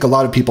 And I think a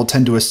lot of people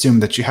tend to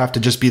assume that you have to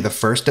just be the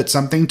first at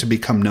something to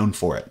become known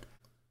for it.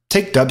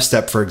 Take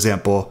dubstep, for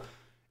example.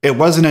 It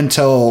wasn't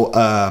until,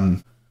 I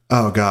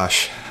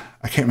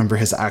can't remember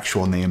his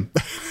actual name.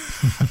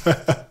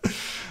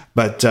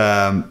 But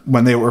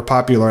when they were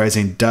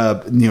popularizing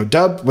dub,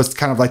 dub was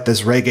kind of like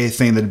this reggae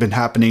thing that had been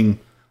happening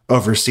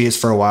overseas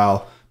for a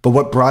while. But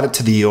what brought it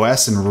to the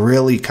US and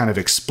really kind of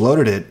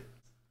exploded it,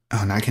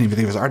 now I can't even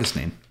think of his artist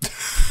name.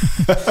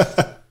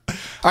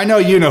 I know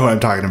you know who I'm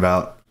talking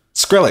about.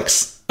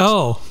 Skrillex.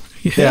 Oh,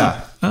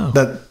 yeah.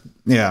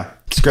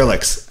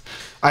 Skrillex.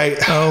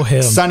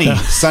 Him.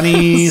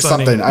 Sunny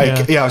something.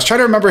 Yeah. I was trying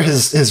to remember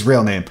his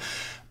real name.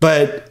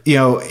 But,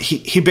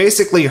 he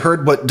basically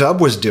heard what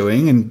dub was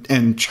doing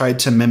and tried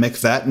to mimic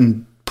that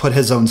and put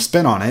his own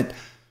spin on it.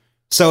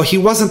 So he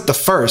wasn't the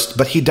first,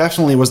 but he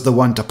definitely was the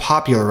one to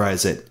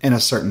popularize it in a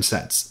certain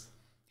sense.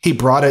 He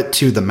brought it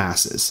to the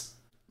masses.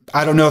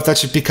 I don't know if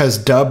that's just because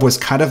dub was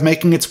kind of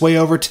making its way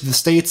over to the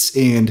States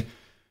and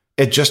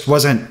it just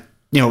wasn't,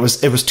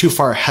 it was too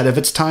far ahead of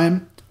its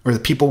time or the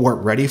people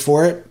weren't ready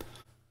for it.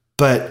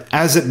 But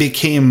as it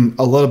became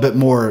a little bit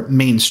more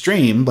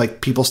mainstream,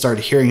 like people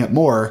started hearing it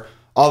more,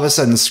 all of a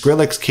sudden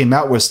Skrillex came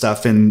out with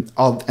stuff and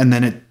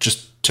then it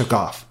just took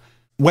off.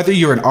 Whether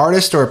you're an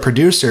artist or a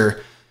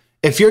producer,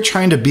 if you're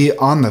trying to be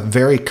on the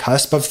very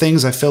cusp of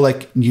things, I feel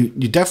like you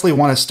definitely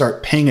want to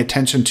start paying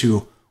attention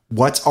to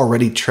what's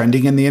already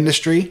trending in the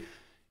industry.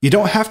 You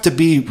don't have to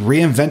be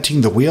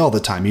reinventing the wheel all the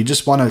time. You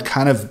just want to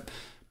kind of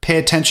pay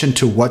attention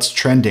to what's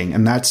trending.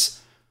 And that's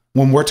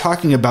when we're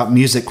talking about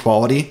music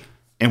quality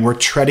and we're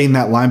treading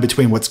that line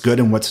between what's good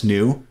and what's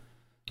new.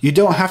 You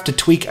don't have to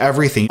tweak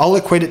everything. I'll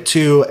equate it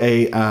to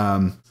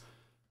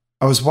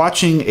I was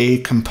watching a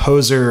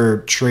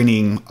composer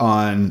training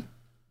on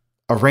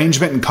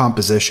arrangement and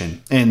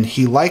composition, and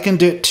he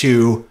likened it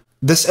to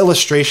this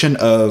illustration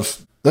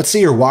of, let's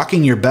say you're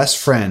walking your best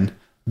friend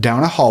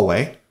down a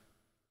hallway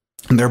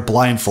and they're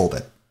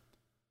blindfolded.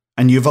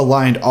 And you've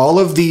aligned all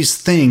of these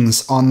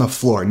things on the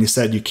floor. And you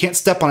said you can't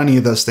step on any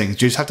of those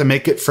things. You just have to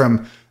make it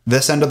from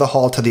this end of the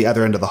hall to the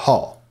other end of the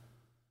hall.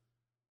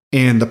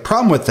 And the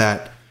problem with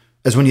that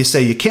is when you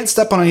say you can't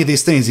step on any of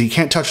these things and you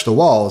can't touch the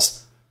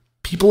walls,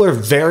 people are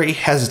very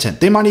hesitant.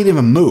 They might not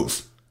even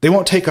move. They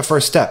won't take a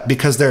first step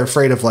because they're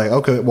afraid of like,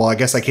 okay, well, I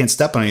guess I can't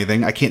step on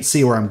anything. I can't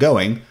see where I'm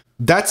going.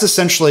 That's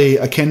essentially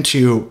akin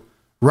to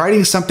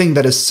writing something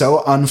that is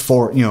so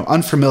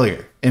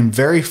unfamiliar and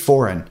very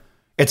foreign.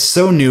 It's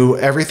so new.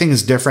 Everything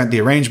is different.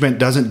 The arrangement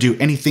doesn't do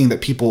anything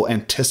that people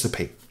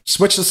anticipate.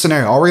 Switch the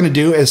scenario. All we're going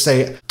to do is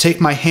say, take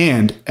my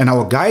hand and I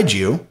will guide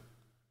you.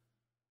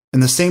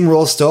 And the same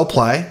rules still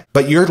apply,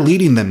 but you're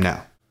leading them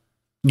now.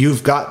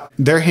 You've got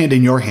their hand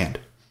in your hand.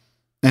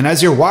 And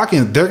as you're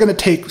walking, they're going to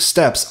take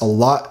steps a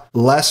lot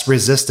less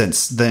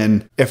resistance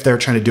than if they're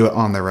trying to do it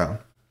on their own.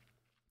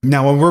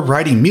 Now, when we're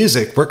writing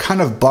music, we're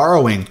kind of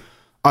borrowing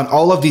on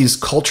all of these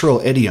cultural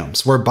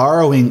idioms. We're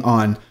borrowing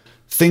on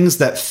things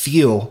that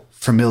feel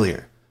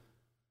familiar.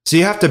 So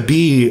you have to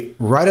be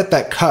right at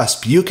that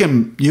cusp. You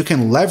can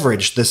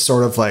leverage this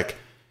sort of like,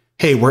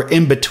 hey, we're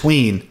in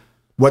between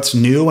what's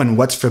new and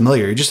what's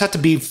familiar. You just have to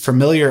be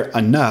familiar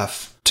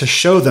enough to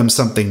show them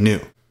something new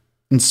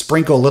and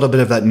sprinkle a little bit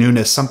of that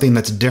newness, something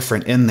that's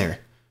different in there.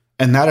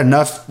 And that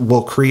enough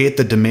will create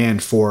the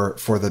demand for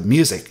the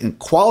music. And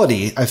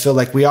quality, I feel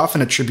like we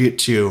often attribute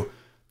to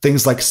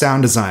things like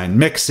sound design,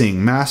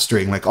 mixing,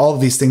 mastering, like all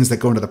of these things that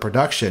go into the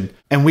production.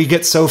 And we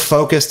get so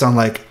focused on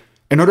like,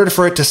 in order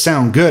for it to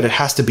sound good, it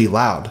has to be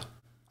loud.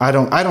 I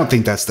don't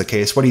think that's the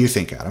case. What do you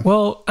think, Adam?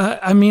 Well,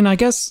 I mean, I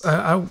guess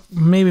I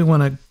maybe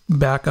want to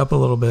back up a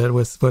little bit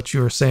with what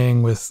you were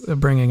saying with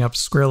bringing up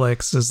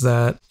Skrillex is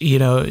that,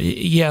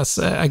 yes,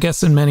 I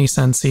guess in many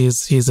sense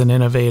he's an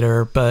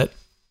innovator, but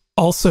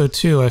also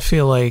too, I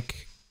feel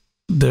like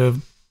the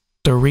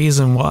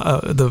reason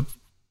why the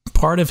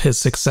part of his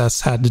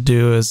success had to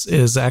do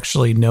is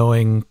actually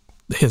knowing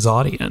his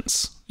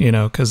audience,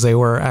 because they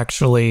were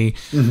actually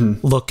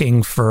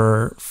looking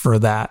for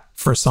that,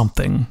 for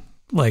something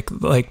like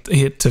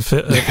to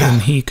fit,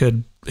 and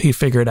he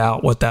figured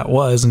out what that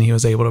was, and he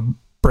was able to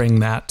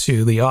bring that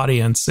to the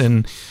audience,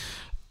 and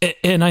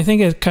I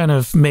think it kind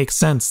of makes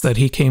sense that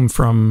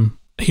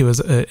he was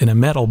in a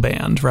metal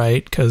band,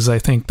 right? Because I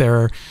think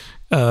metal,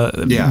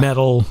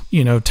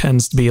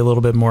 tends to be a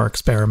little bit more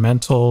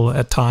experimental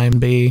at time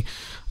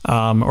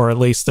or at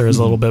least there's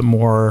a little bit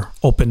more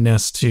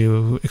openness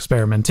to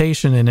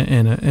experimentation and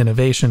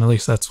innovation. At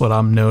least that's what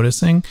I'm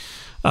noticing,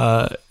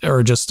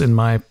 or just in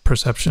my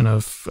perception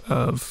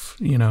of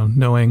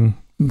knowing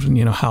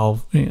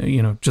how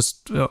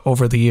just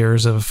over the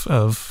years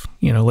of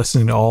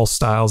listening to all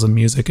styles of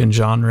music and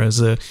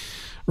genres.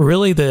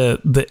 Really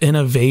the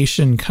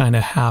innovation kind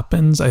of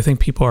happens. I think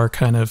people are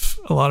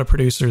a lot of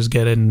producers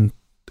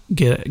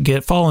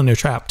fall into a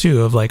trap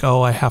too of like,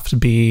 oh, I have to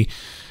be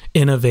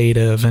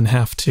innovative and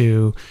have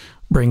to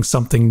bring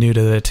something new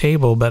to the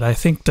table. But I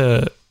think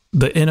the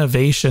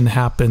innovation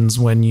happens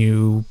when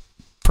you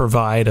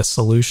provide a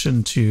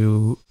solution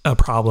to a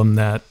problem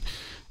that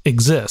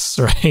exists,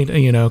 right?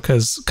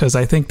 Because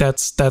I think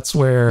that's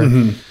where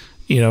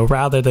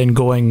rather than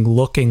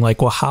looking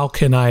like, well, how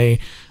can I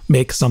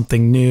make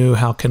something new?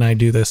 How can I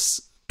do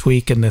this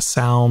tweak in this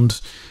sound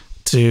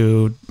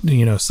to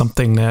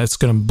something that's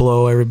going to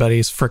blow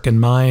everybody's freaking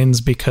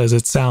minds because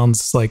it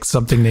sounds like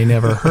something they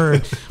never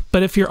heard.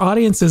 But if your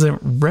audience isn't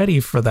ready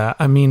for that,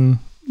 I mean,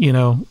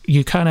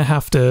 you kind of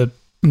have to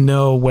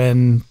know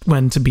when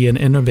to be an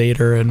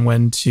innovator and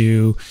when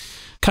to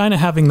kind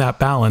of having that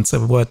balance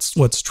of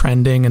what's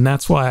trending. And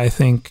that's why I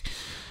think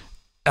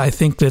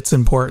it's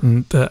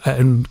important,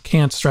 and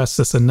can't stress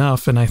this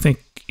enough. And I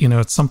think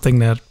it's something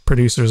that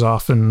producers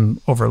often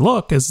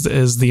overlook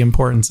is the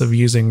importance of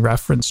using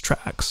reference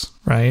tracks,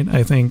 right?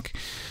 I think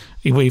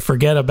we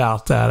forget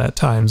about that at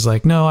times.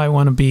 Like, no, I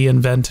want to be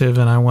inventive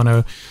and I want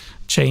to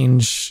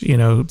change,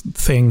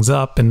 things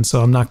up. And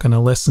so I'm not going to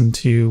listen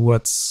to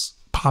what's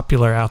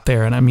popular out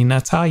there. And I mean,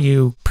 that's how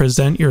you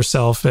present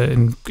yourself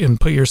and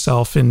put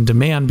yourself in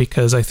demand,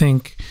 because I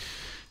think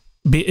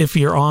if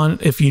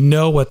you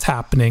know what's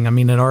happening, I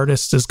mean, an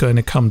artist is going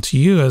to come to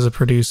you as a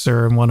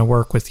producer and want to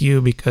work with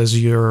you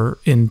because you're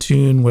in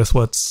tune with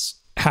what's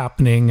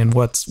happening and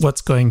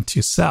what's going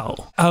to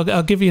sell.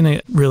 I'll give you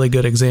a really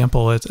good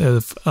example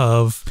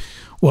of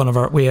one of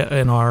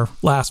in our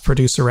last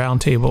producer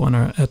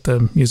roundtable at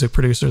the Music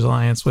Producers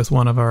Alliance with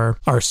one of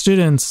our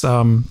students,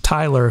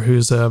 Tyler,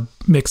 who's a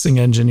mixing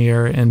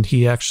engineer, and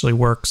he actually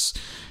works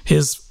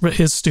his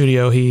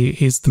studio.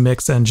 He's the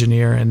mix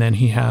engineer, and then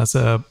he has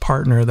a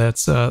partner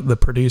that's the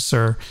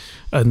producer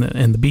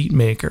and the beat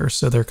maker.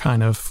 So they're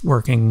kind of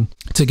working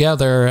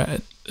together,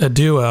 a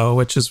duo,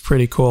 which is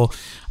pretty cool.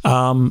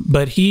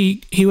 But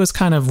he was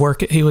kind of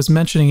he was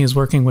mentioning he's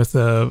working with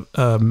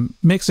a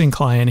mixing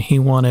client. He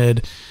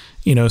wanted,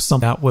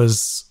 something that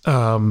was,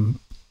 kind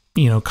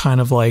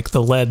of like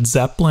the Led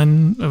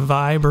Zeppelin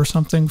vibe or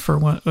something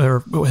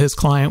or his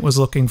client was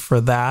looking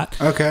for that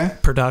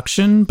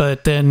production.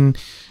 But then,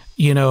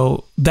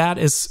 that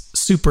is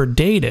super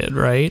dated,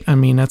 right? I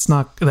mean, that's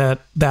not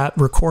that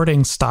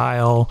recording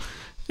style.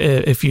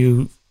 If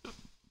you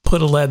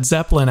put a Led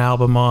Zeppelin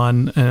album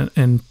on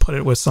and put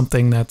it with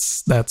something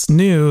that's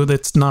new,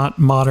 that's not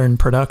modern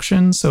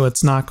production, so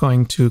it's not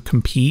going to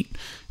compete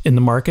in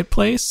the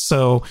marketplace.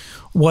 So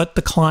what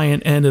the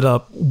client ended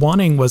up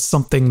wanting was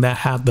something that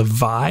had the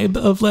vibe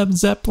of Led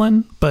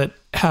Zeppelin, but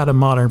had a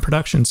modern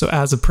production. So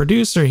as a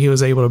producer, he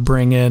was able to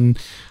bring in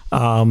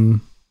a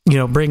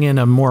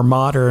more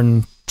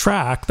modern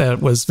track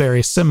that was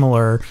very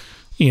similar,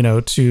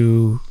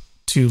 to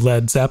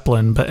Led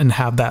Zeppelin, and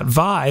have that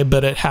vibe,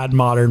 but it had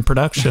modern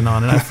production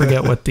on it. I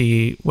forget what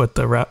the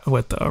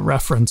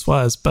reference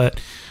was, but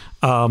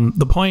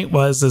the point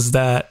was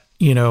that,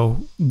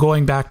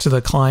 going back to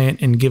the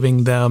client and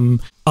giving them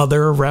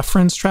other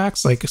reference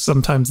tracks, like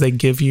sometimes they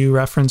give you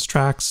reference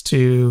tracks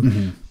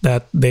to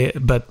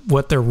but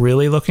what they're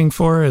really looking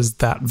for is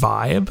that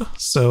vibe.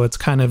 So it's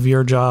kind of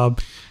your job.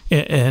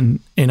 And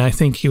I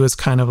think he was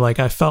kind of like,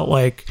 I felt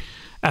like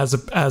as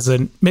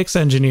a mix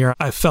engineer,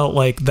 I felt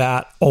like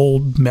that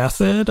old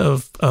method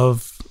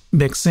of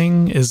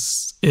mixing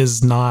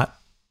is not,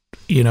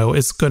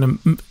 it's going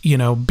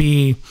to,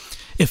 be,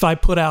 if I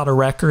put out a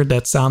record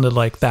that sounded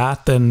like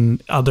that,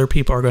 then other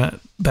people are going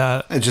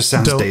to, it just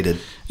sounds dated.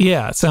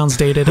 Yeah, it sounds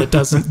dated. It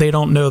doesn't, they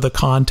don't know the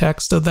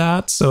context of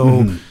that.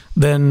 So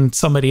then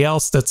somebody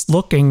else that's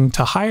looking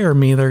to hire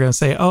me, they're going to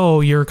say, oh,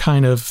 you're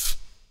kind of,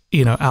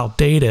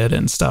 outdated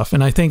and stuff.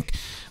 And I think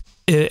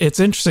it's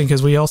interesting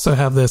because we also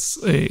have this,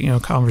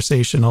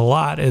 conversation a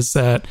lot, is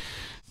that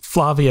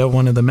Flavia,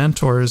 one of the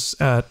mentors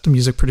at the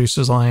Music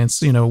Producers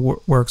Alliance,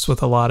 works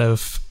with a lot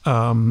of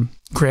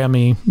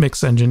Grammy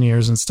mix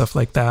engineers and stuff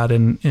like that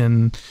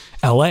in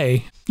LA.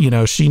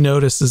 She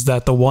notices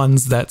that the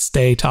ones that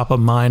stay top of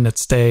mind, that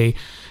stay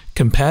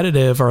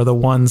competitive, are the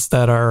ones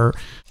that are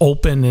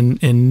open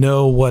and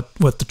know what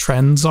the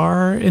trends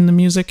are in the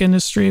music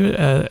industry,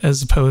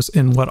 as opposed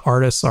in what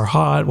artists are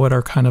hot, what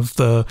are kind of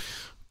the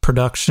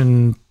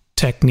production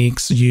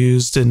techniques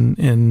used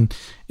in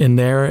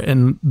there,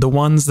 and the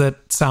ones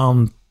that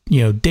sound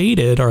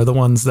dated are the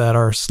ones that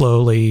are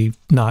slowly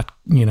not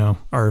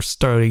are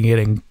starting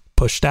getting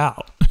pushed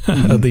out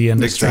of the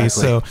industry.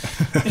 Exactly.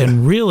 So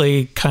and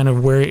really kind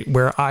of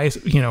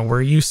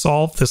where you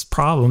solve this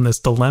problem, this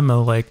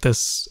dilemma, like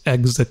this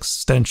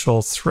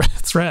existential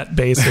threat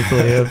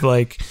basically of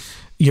like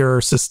your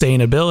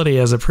sustainability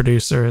as a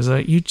producer, is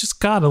that you just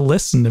got to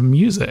listen to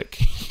music.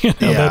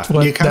 That's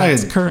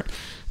current.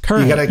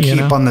 You got to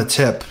keep on the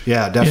tip.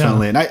 Yeah,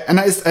 definitely. Yeah. And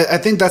I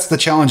think that's the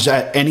challenge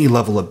at any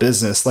level of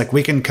business. Like,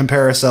 we can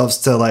compare ourselves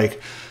to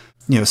like,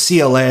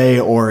 CLA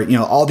or,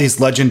 all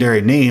these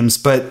legendary names,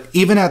 but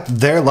even at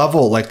their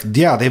level, like,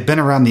 yeah, they've been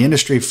around the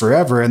industry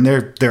forever and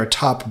they're a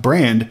top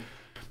brand,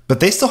 but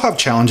they still have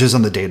challenges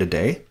on the day to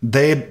day.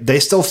 They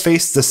still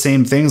face the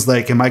same things.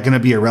 Like, am I going to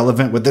be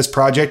irrelevant with this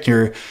project?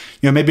 Or,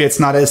 maybe it's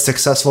not as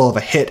successful of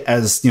a hit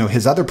as,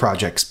 his other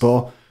projects.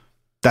 Well,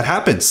 that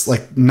happens.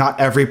 Like, not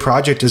every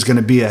project is going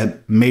to be a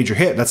major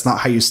hit. That's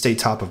not how you stay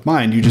top of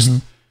mind.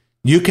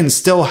 You can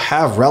still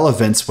have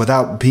relevance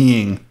without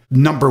being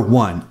number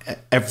one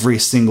every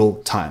single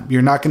time.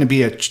 You're not going to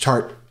be a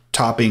chart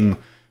topping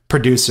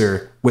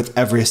producer with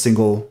every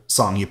single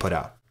song you put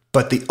out.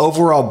 But the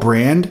overall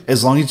brand,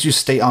 as long as you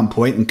stay on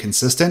point and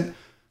consistent,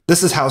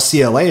 this is how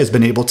CLA has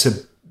been able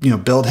to,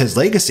 build his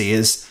legacy.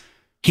 Is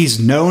he's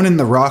known in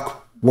the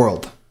rock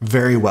world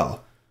very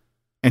well,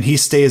 and he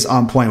stays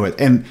on point with.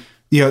 And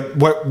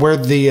where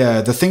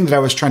the thing that I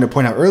was trying to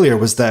point out earlier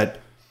was that,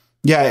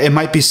 yeah, it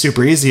might be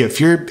super easy if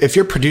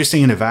you're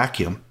producing in a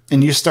vacuum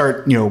and you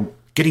start,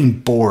 getting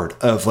bored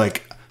of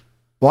like,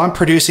 well, I'm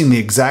producing the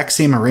exact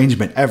same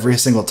arrangement every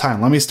single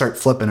time. Let me start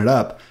flipping it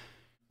up.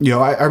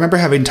 I remember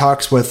having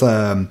talks with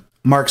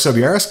Mark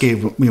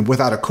Sobierski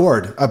Without a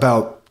Chord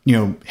about,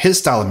 his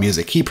style of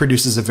music. He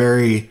produces a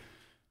very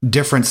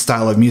different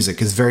style of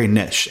music. It's very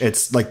niche.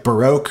 It's like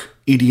Baroque,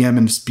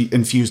 EDM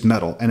infused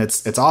metal, and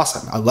it's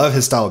awesome. I love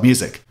his style of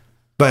music,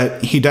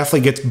 but he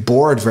definitely gets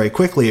bored very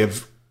quickly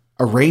of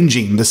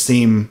arranging the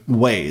same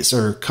ways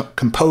or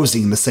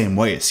composing the same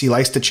ways. He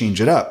likes to change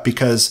it up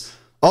because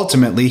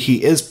ultimately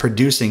he is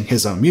producing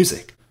his own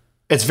music.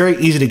 It's very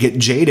easy to get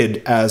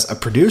jaded as a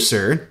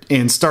producer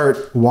and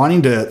start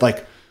wanting to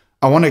like,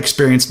 I want to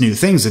experience new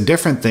things and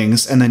different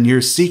things. And then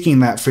you're seeking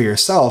that for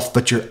yourself,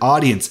 but your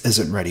audience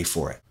isn't ready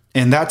for it.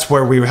 And that's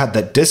where we had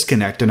that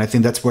disconnect. And I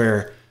think that's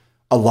where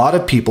a lot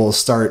of people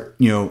start,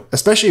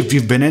 especially if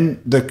you've been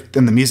in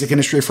the music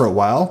industry for a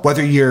while,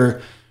 whether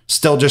you're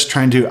still just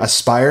trying to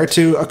aspire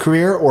to a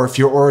career or if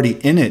you're already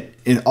in it,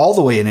 all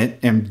the way in it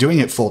and doing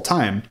it full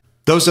time.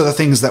 Those are the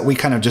things that we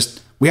kind of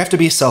we have to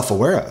be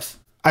self-aware of.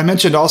 I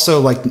mentioned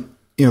also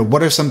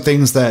what are some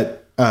things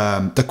that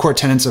the core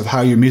tenets of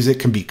how your music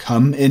can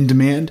become in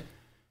demand.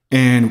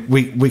 And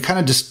we kind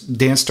of just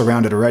danced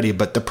around it already,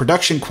 but the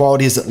production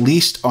quality is at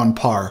least on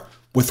par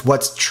with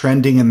what's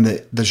trending in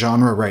the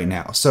genre right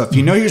now. So if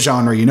you know your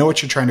genre, you know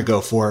what you're trying to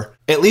go for,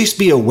 at least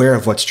be aware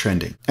of what's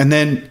trending. And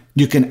then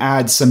you can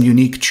add some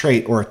unique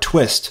trait or a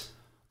twist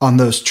on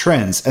those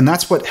trends. And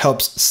that's what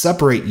helps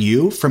separate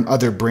you from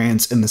other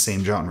brands in the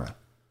same genre.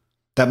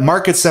 That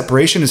market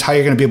separation is how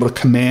you're going to be able to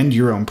command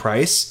your own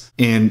price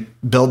and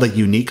build a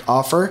unique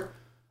offer.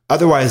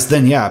 Otherwise,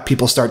 then,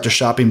 people start just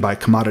shopping by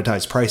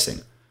commoditized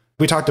pricing.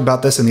 We talked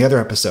about this in the other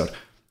episode.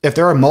 If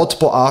there are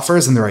multiple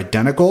offers and they're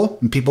identical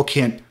and people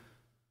can't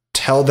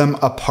tell them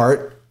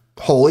apart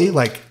wholly,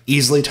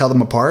 easily tell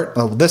them apart,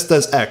 well, this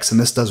does X and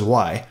this does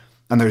Y,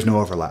 and there's no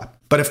overlap.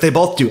 But if they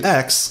both do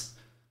X,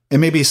 it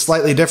may be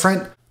slightly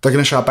different, they're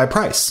going to shop by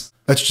price.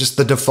 That's just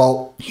the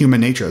default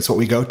human nature. That's what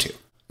we go to.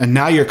 And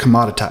now you're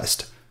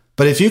commoditized.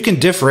 But if you can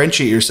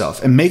differentiate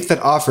yourself and make that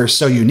offer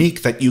so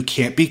unique that you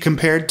can't be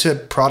compared to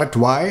product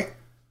Y,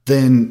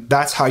 then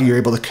that's how you're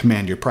able to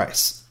command your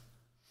price.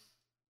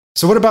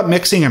 So what about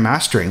mixing and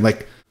mastering?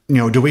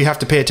 Do we have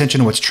to pay attention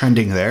to what's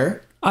trending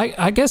there?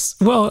 I guess,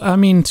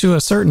 to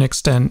a certain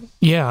extent,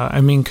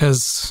 yeah.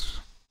 Because,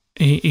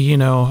 you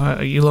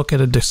look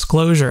at a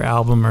Disclosure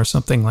album or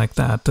something like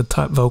that,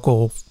 the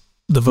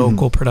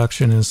vocal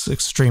production is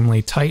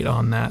extremely tight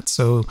on that.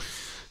 So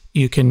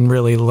you can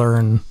really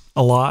learn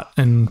a lot,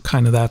 and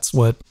kind of that's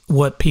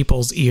what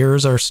people's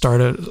ears are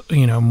started,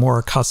 more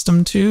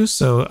accustomed to.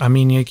 So,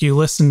 you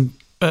listen,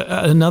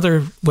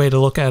 another way to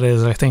look at it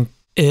is, I think,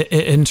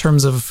 in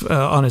terms of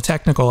on a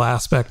technical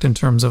aspect, in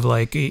terms of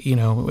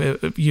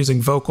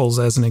using vocals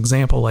as an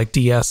example, like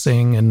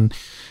de-essing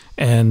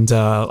and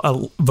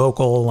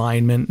vocal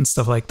alignment and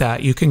stuff like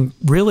that, you can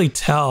really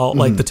tell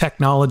the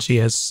technology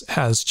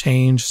has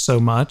changed so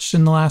much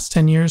in the last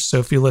 10 years. So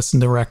if you listen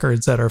to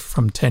records that are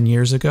from 10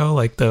 years ago,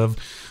 the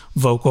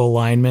vocal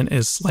alignment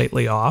is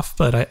slightly off,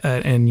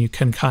 and you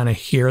can kind of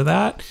hear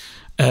that.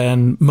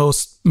 And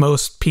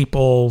most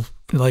people,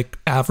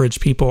 average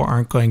people,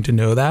 aren't going to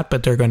know that,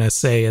 but they're going to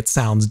say it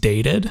sounds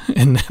dated.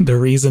 And the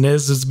reason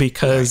is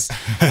because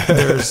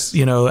there's,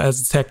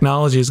 as the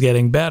technology is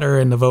getting better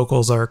and the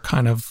vocals are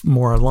kind of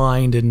more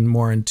aligned and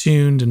more in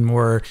tuned and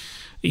more,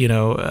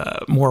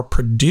 more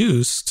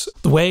produced,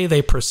 the way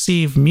they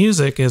perceive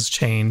music has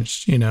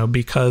changed,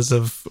 because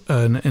of,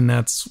 and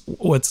that's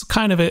what's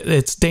kind of,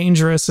 it's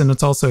dangerous and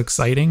it's also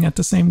exciting at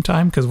the same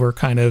time, because we're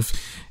kind of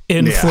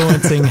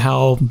influencing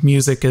how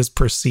music is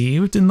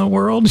perceived in the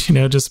world,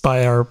 just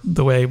by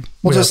the way.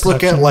 We'll just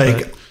look at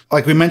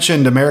like we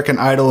mentioned American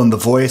Idol and The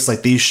Voice,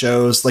 these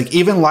shows,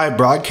 even live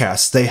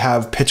broadcasts, they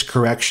have pitch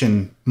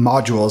correction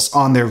modules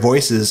on their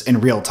voices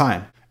in real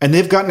time. And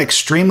they've gotten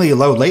extremely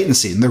low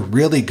latency, and they're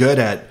really good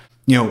at,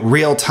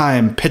 real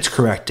time pitch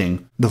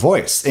correcting the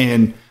voice.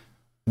 And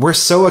we're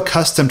so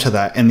accustomed to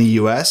that in the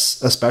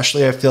US,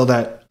 especially. I feel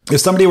that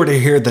if somebody were to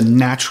hear the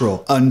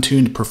natural,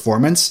 untuned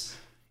performance,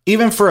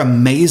 even for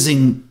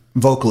amazing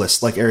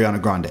vocalists like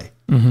Ariana Grande,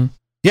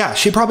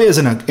 she probably has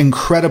an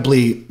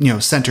incredibly,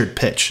 centered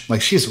pitch.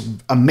 She's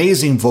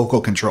amazing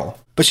vocal control,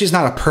 but she's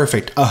not a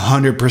perfect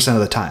 100% of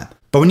the time.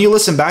 But when you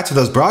listen back to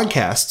those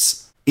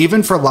broadcasts,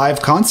 even for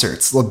live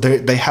concerts,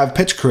 they have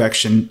pitch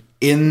correction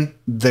in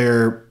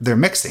their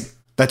mixing.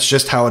 That's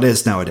just how it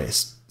is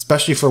nowadays,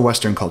 especially for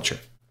Western culture.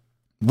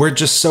 We're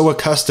just so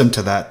accustomed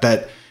to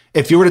that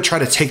if you were to try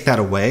to take that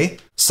away,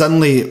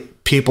 suddenly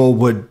people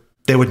would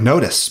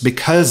notice,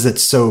 because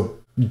it's so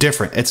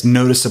different. It's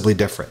noticeably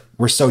different.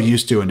 We're so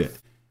used to it.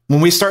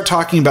 When we start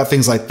talking about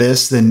things like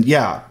this, then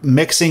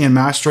mixing and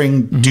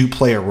mastering do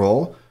play a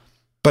role.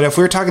 But if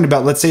we're talking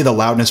about, let's say, the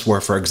loudness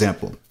war, for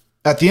example,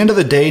 at the end of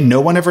the day,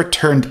 no one ever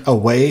turned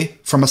away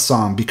from a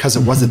song because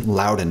it wasn't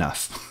loud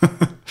enough,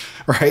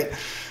 right?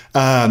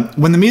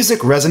 When the music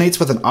resonates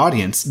with an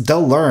audience,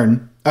 they'll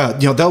learn,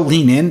 they'll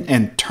lean in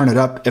and turn it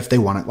up if they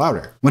want it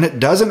louder. When it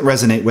doesn't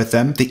resonate with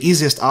them, the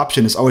easiest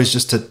option is always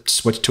just to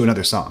switch to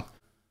another song.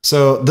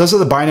 So those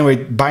are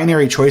the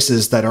binary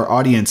choices that our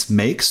audience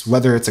makes,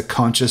 whether it's a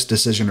conscious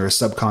decision or a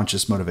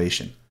subconscious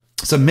motivation.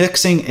 So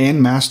mixing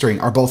and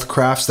mastering are both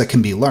crafts that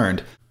can be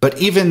learned, but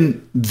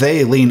even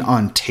they lean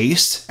on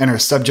taste and are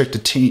subject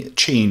to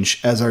change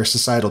as our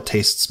societal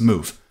tastes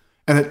move.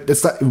 And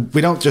it's not,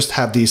 we don't just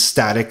have these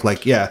static,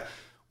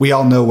 we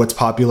all know what's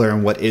popular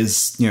and what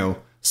is,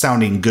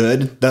 sounding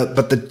good,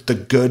 but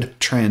the good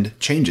trend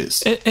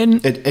changes,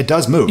 and it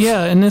does move.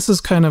 Yeah, and this is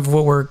kind of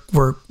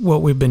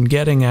what we've been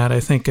getting at, I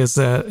think, is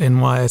that,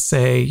 and why I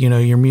say,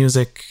 your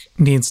music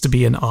needs to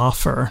be an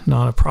offer,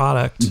 not a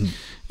product,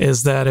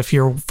 is that if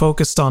you're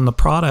focused on the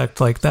product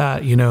like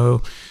that, you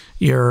know,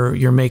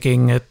 you're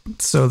making it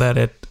so that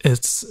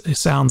it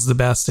sounds the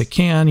best it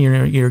can.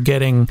 You're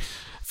getting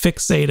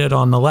fixated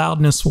on the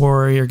loudness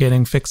war. You're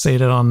getting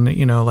fixated on,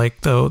 you know,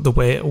 like the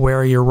way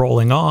where you're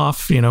rolling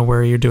off, you know,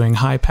 where you're doing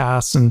high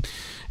pass and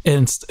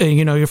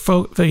you know,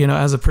 you know,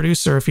 as a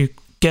producer, if you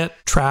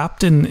get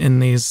trapped in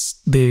these,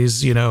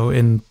 you know,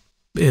 in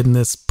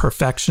this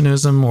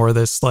perfectionism or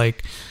this,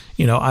 like,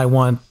 you know, I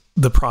want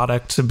the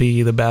product to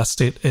be the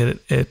best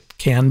it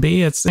can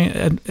be,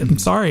 I'm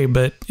sorry,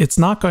 but it's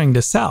not going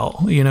to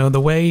sell. You know,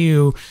 the way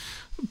you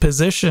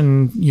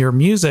position your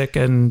music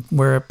and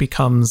where it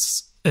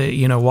becomes,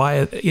 you know,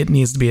 why it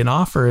needs to be an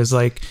offer is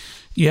like,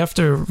 you have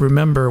to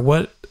remember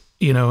what,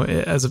 you know,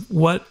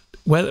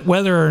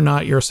 whether or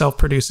not you're a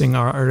self-producing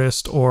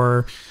artist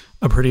or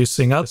a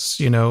producing us,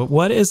 you know,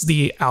 what is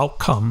the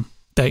outcome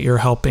that you're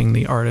helping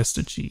the artist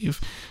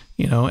achieve,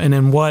 you know, and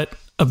then what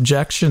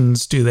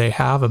objections do they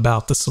have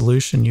about the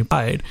solution you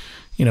provide?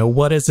 You know,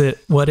 what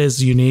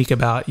is unique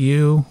about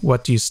you?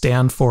 What do you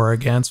stand for or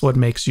against? What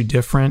makes you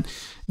different?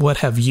 What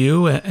have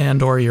you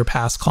and or your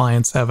past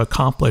clients have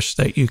accomplished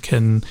that you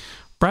can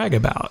brag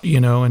about, you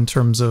know, in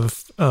terms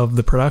of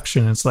the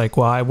production? It's like,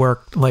 well, I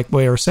worked, like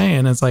we were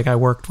saying, it's like I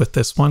worked with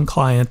this one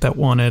client that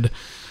wanted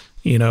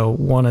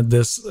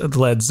this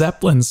Led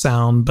Zeppelin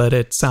sound, but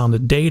it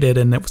sounded dated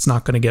and it was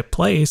not going to get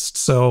placed.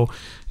 So,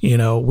 you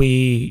know,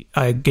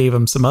 I gave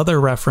him some other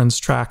reference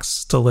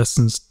tracks to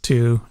listen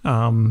to,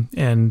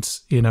 and,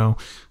 you know,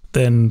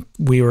 then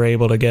we were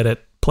able to get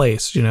it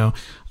placed, you know,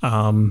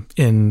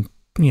 in,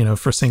 you know,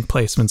 for sync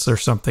placements or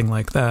something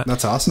like that.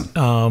 That's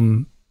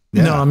awesome.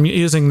 Yeah. No, I'm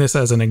using this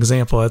as an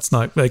example. It's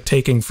not like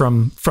taking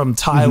from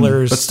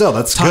Tyler's, but still,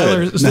 that's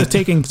Tyler's good.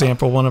 Taking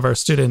example, one of our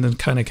students, and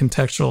kind of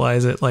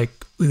contextualize it, like,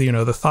 you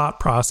know, the thought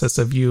process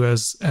of you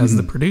as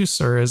the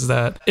producer is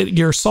that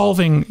you're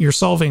solving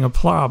a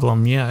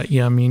problem. Yeah.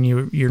 I mean,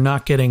 you're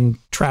not getting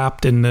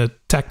trapped in the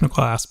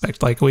technical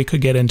aspect. Like, we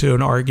could get into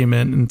an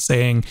argument and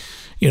saying,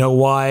 you know,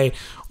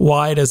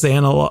 why does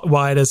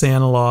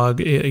analog,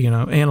 you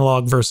know,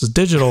 analog versus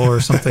digital or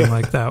something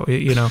like that,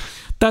 you know.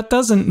 That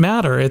doesn't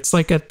matter. It's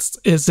like,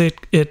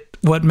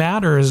 what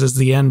matters is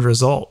the end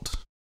result.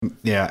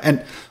 Yeah.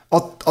 And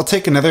I'll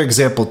take another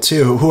example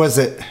too. Who was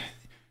it?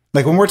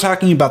 Like, when we're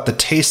talking about the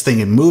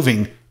tasting and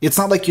moving, it's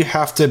not like you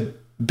have to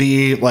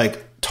be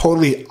like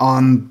totally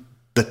on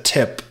the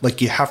tip.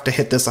 Like, you have to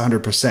hit this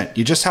 100%.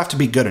 You just have to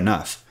be good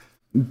enough.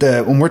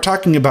 When we're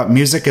talking about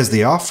music as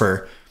the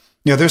offer,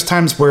 you know, there's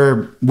times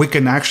where we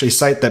can actually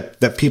cite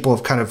that people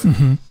have kind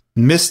of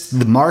missed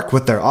the mark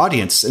with their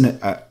audience. And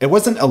it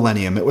wasn't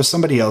Illenium, it was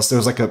somebody else. There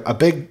was like a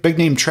big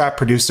name trap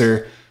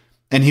producer,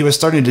 and he was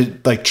starting to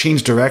like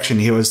change direction.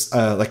 He was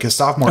like his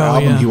sophomore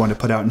album he wanted to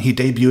put out, and he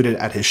debuted it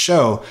at his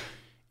show,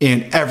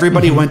 and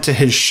everybody went to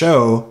his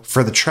show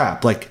for the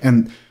trap. Like,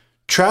 and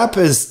trap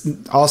is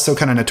also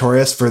kind of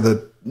notorious for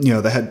the, you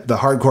know, the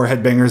hardcore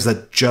headbangers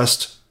that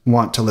just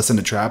want to listen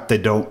to trap. They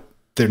don't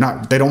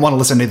want to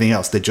listen to anything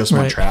else. They just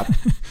want trap.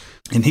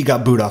 And he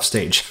got booed off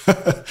stage.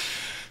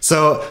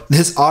 So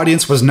his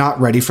audience was not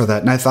ready for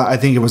that. And I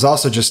think it was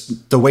also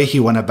just the way he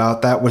went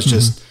about that was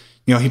just,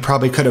 you know, he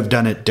probably could have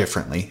done it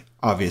differently,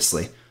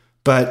 obviously.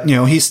 But, you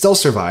know, he still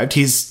survived.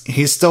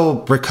 He's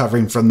still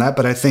recovering from that.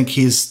 But I think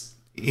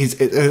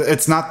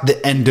it's not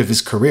the end of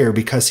his career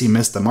because he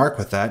missed the mark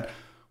with that.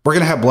 We're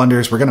going to have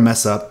blunders. We're going to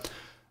mess up.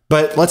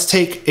 But let's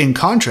take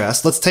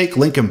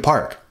Linkin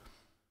Park.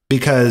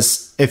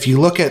 Because if you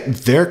look at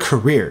their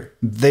career,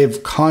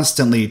 they've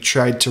constantly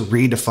tried to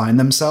redefine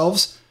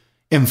themselves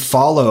and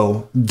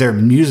follow their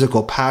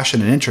musical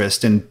passion and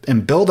interest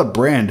and build a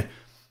brand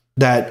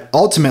that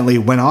ultimately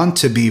went on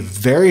to be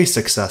very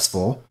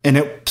successful. And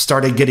it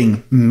started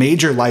getting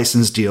major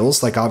license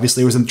deals. Like,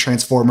 obviously it was in the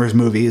Transformers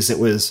movies. It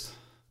was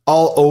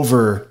all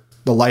over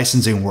the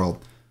licensing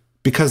world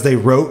because they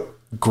wrote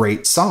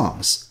great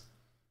songs,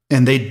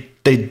 and they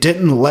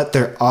didn't let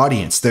their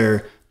audience,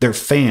 their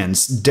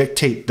fans,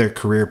 dictate their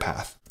career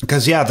path.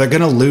 Because they're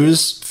going to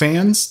lose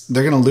fans.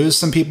 They're going to lose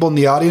some people in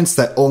the audience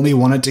that only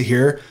wanted to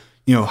hear,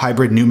 you know,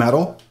 hybrid nu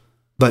metal.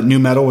 But nu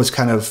metal was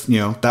kind of, you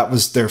know, that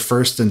was their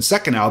first and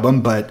second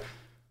album, but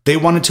they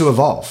wanted to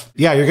evolve.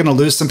 Yeah, you're going to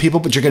lose some people,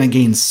 but you're going to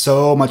gain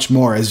so much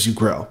more as you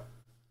grow.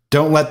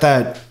 Don't let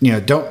that, you know,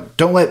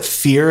 don't let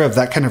fear of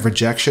that kind of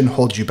rejection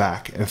hold you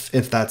back.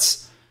 If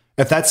that's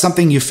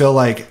something you feel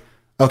like,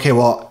 okay,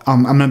 well,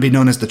 I'm going to be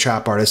known as the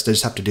trap artist, I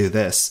just have to do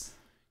this.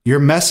 Your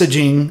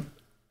messaging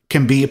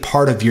can be a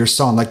part of your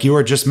song. Like you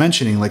were just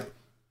mentioning, like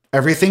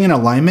everything in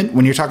alignment,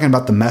 when you're talking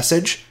about the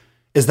message,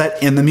 is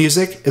that in the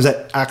music? Is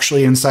that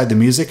actually inside the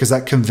music? Is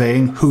that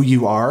conveying who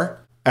you are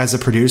as a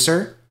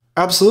producer?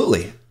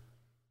 Absolutely.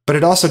 But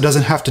it also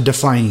doesn't have to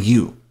define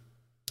you.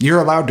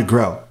 You're allowed to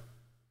grow.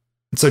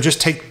 So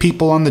just take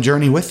people on the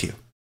journey with you.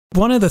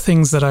 One of the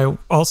things that I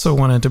also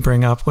wanted to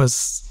bring up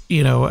was,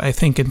 you know, I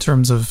think in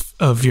terms of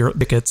your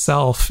music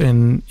itself,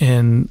 and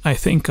I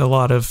think a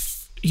lot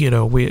of, you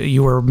know,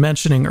 you were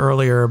mentioning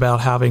earlier about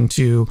having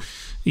to,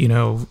 you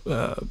know,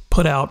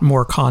 put out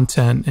more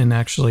content and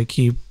actually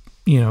keep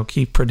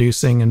keep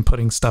producing and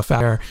putting stuff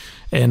out there.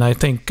 And I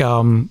think,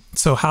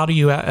 so how do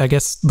you, I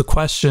guess the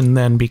question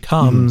then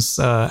becomes,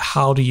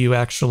 how do you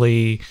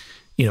actually,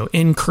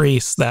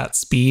 increase that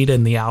speed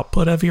and the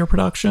output of your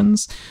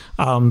productions?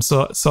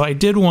 So I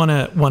did want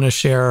to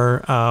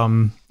share,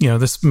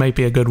 this might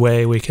be a good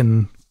way we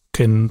can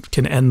end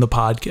the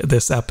podcast.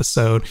 This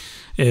episode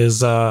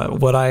is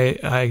what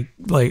I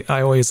like.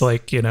 I always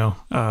like,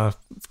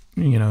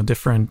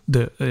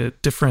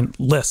 different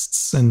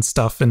lists and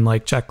stuff, and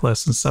like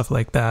checklists and stuff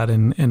like that.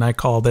 And I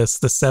call this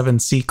the 7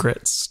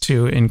 secrets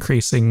to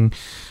increasing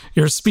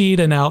your speed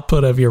and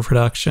output of your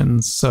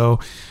productions. So,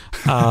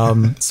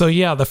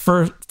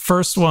 the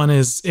first one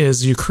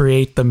is you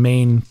create the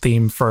main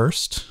theme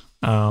first.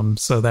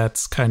 So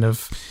that's kind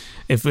of,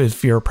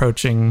 if you're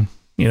approaching,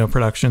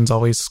 productions,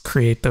 always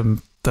create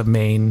the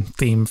main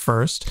theme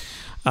first.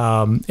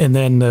 And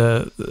then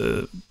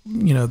the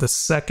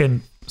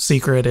second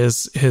secret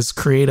is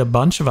create a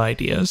bunch of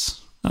ideas,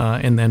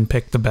 and then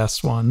pick the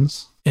best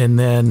ones. And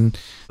then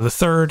the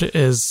third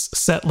is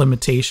set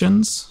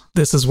limitations.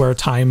 This is where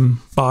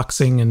time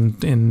boxing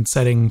and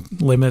setting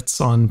limits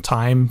on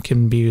time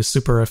can be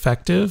super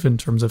effective in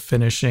terms of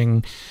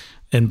finishing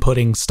and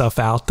putting stuff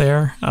out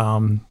there.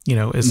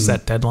 Is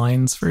set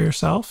deadlines for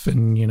yourself,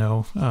 and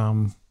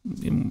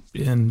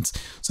and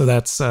so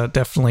that's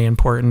definitely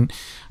important.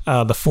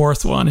 The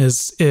fourth one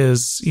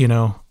is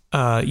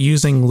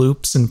using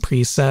loops and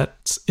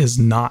presets is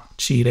not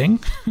cheating.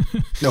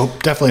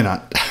 Nope, definitely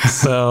not.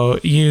 So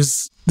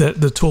use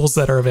the tools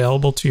that are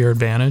available to your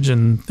advantage,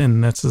 and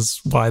this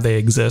is why they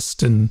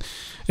exist, and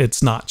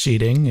it's not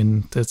cheating,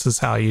 and this is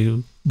how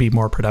you be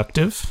more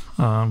productive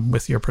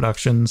with your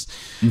productions.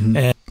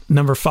 And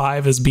number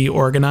 5 is be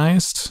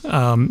organized.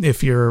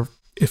 If your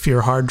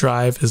hard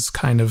drive is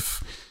kind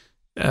of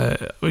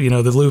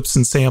the loops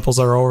and samples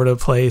are all over the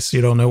place, you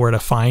don't know where to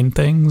find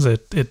things.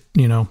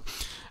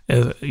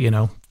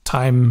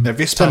 Time. If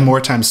you spend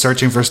more time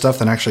searching for stuff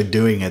than actually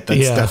doing it,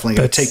 that's definitely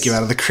going to take you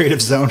out of the creative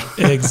zone.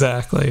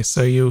 Exactly.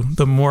 So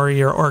the more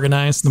you're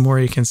organized, the more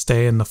you can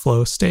stay in the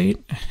flow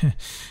state.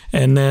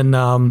 And then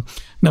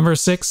number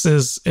 6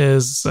 is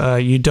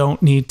you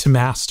don't need to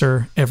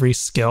master every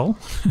skill.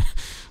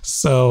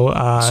 So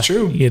it's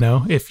true.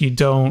 If you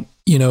don't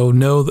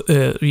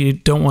you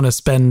don't want to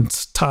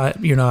spend time,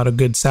 you're not a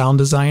good sound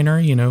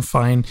designer,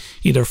 find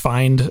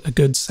a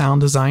good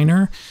sound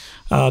designer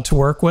to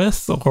work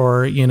with,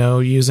 or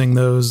using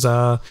those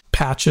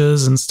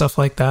patches and stuff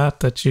like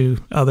that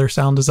other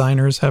sound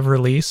designers have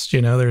released.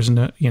 There's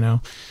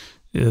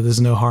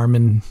no harm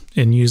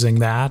in using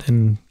that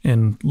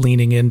and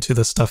leaning into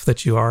the stuff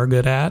that you are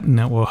good at, and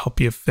that will help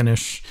you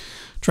finish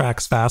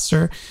tracks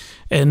faster.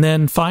 And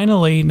then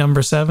finally,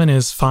 number 7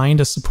 is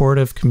find a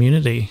supportive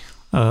community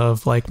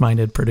of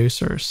like-minded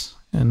producers,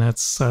 and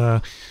that's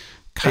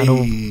kind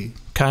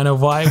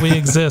of why we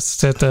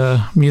exist at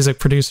the Music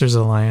Producers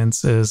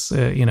Alliance. Is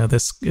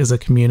this is a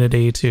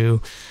community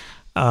to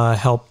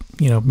help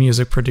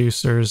music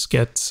producers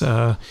get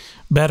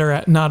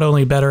not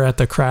only better at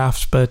the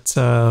craft, but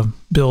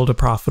build a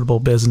profitable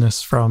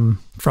business from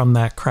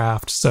that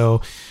craft.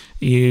 So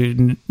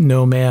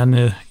no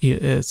man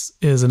is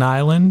an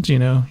island. You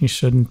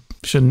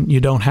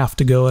don't have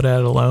to go at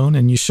it alone,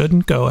 and you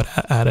shouldn't go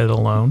at it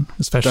alone,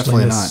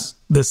 especially in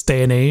this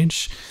day and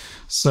age.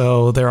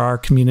 So there are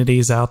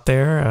communities out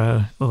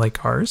there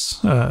like ours,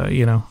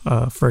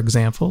 for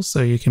example,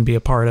 so you can be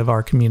a part of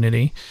our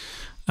community.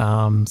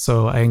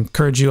 So I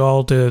encourage you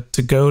all to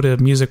go to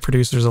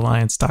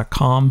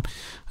musicproducersalliance.com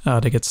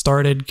to get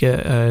started,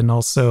 and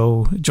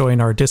also join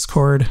our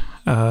Discord,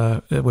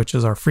 which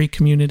is our free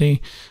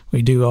community.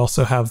 We do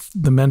also have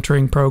the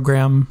mentoring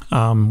program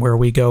where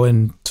we go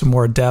into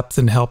more depth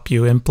and help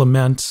you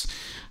implement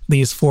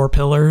these 4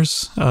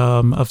 pillars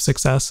of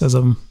success as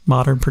a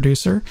modern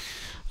producer.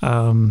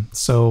 That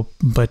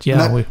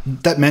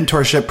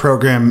mentorship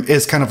program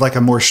is kind of like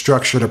a more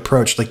structured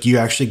approach. Like you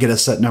actually get a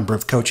set number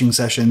of coaching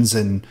sessions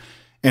and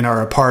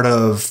are a part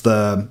of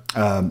the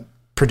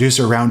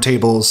producer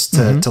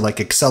roundtables to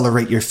like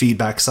accelerate your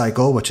feedback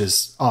cycle, which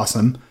is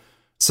awesome.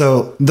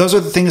 So those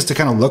are the things to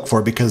kind of look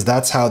for, because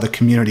that's how the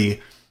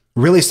community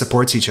really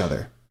supports each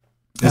other.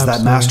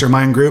 That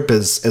mastermind group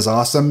is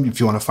awesome. If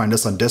you want to find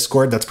us on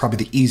Discord, that's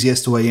probably the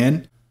easiest way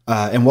in.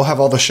 And we'll have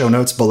all the show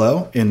notes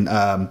below. And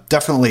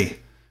definitely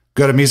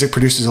go to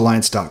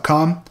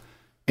musicproducersalliance.com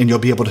and you'll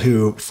be able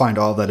to find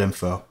all that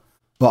info.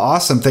 Well,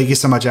 awesome. Thank you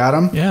so much,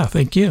 Adam. Yeah,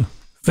 thank you.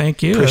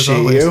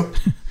 Appreciate you.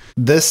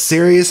 This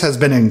series has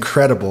been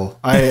incredible.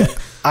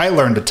 I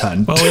learned a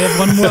ton. Well, we have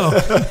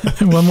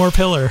one more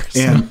pillar.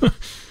 So. And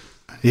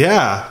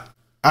yeah,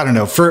 I don't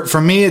know.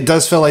 For me, it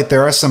does feel like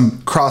there are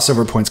some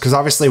crossover points, because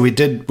obviously we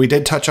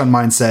did touch on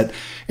mindset,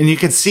 and you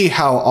can see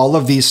how all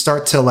of these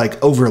start to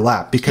like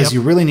overlap, because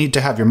you really need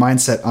to have your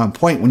mindset on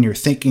point when you're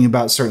thinking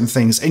about certain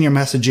things in your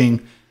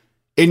messaging,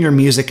 in your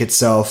music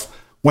itself.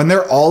 When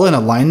they're all in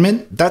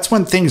alignment, that's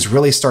when things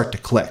really start to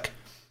click.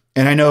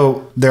 And I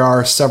know there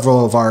are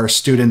several of our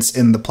students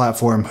in the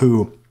platform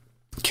who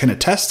can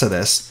attest to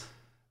this,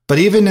 But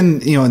even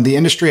in the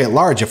industry at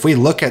large, if we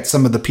look at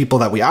some of the people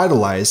that we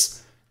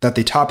idolize at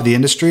the top of the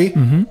industry,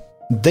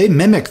 they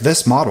mimic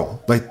this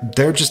model. Like,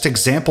 they're just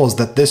examples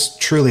that this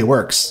truly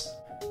works.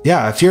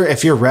 Yeah, if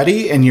you're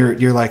ready and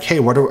you're like,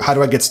 hey, how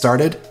do I get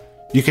started?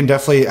 You can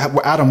definitely,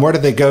 Adam, where do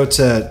they go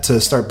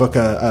to start book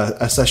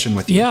a session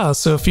with you? Yeah,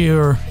 so if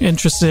you're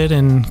interested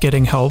in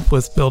getting help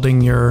with building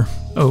your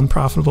own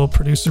profitable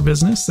producer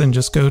business, then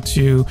just go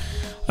to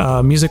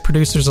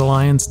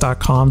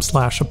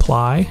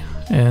musicproducersalliance.com/apply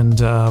and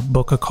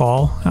book a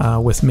call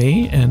with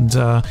me, and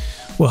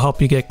we'll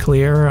help you get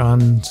clear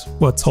on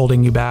what's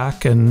holding you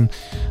back and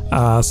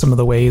some of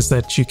the ways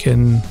that you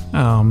can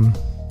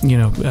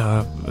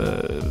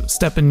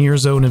step in your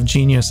zone of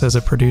genius as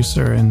a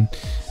producer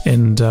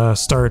and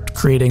start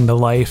creating the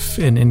life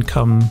and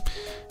income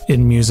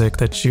in music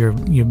that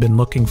you've been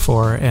looking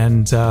for.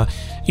 And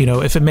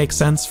if it makes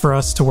sense for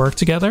us to work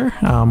together,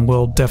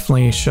 we'll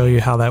definitely show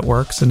you how that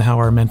works and how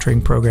our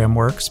mentoring program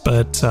works.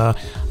 But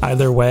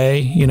either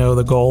way,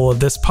 the goal of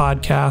this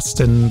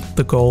podcast and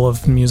the goal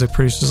of Music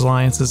Producers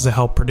Alliance is to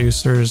help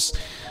producers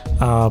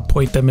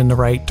point them in the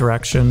right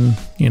direction,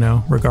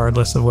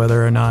 regardless of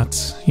whether or not,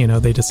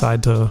 they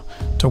decide to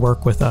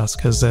work with us.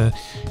 Because,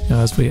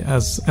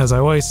 as I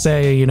always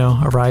say,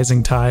 a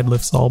rising tide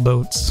lifts all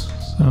boats.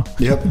 So.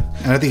 Yep.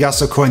 And I think I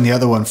also coined the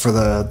other one for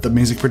the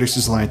Music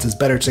Producers Alliance is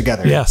better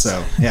together. Yes.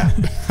 So, yeah.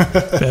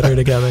 Better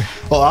together.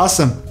 Well,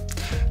 awesome.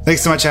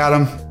 Thanks so much,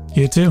 Adam.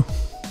 You too.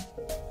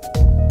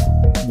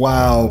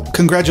 Wow.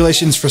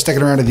 Congratulations for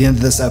sticking around to the end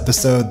of this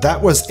episode.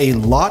 That was a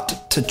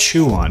lot to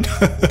chew on.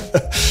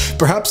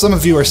 Perhaps some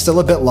of you are still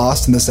a bit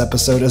lost in this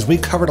episode as we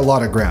covered a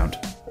lot of ground.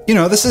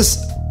 This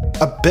is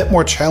a bit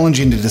more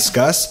challenging to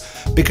discuss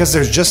because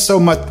there's just so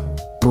much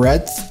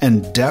breadth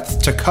and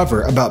depth to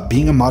cover about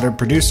being a modern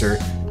producer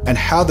and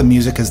how the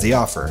music is the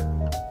offer.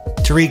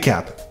 To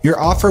recap, your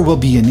offer will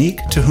be unique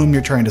to whom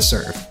you're trying to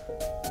serve.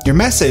 Your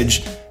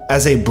message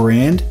as a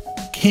brand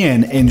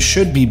can and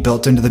should be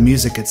built into the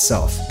music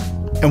itself.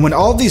 And when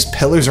all of these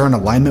pillars are in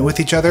alignment with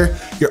each other,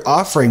 your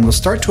offering will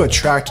start to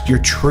attract your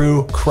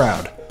true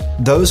crowd,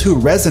 those who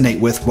resonate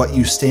with what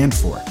you stand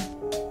for.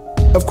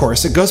 Of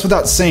course, it goes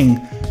without saying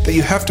that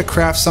you have to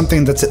craft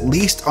something that's at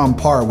least on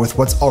par with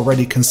what's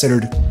already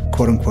considered,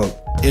 quote-unquote,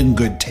 in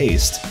good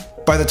taste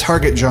by the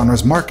target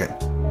genre's market.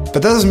 But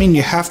that doesn't mean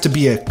you have to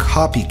be a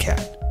copycat.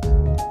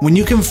 When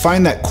you can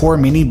find that core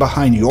meaning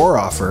behind your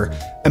offer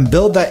and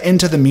build that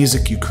into the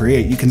music you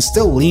create, you can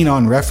still lean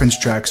on reference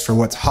tracks for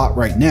what's hot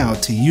right now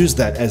to use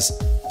that as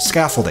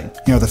scaffolding,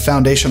 the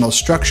foundational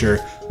structure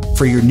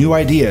for your new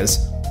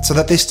ideas so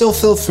that they still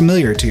feel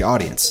familiar to your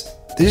audience.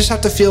 They just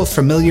have to feel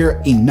familiar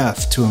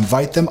enough to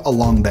invite them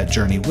along that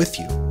journey with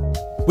you.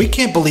 We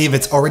can't believe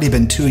it's already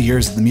been 2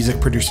 years of the Music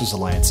Producers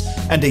Alliance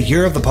and a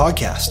year of the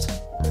podcast.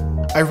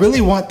 I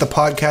really want the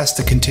podcast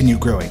to continue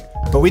growing,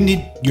 but we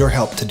need your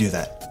help to do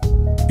that.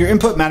 Your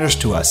input matters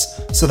to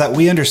us so that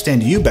we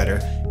understand you better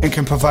and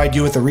can provide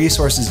you with the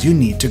resources you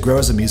need to grow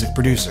as a music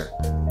producer.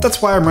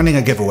 That's why I'm running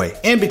a giveaway,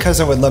 and because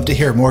I would love to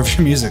hear more of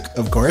your music,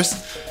 of course.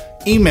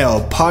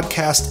 Email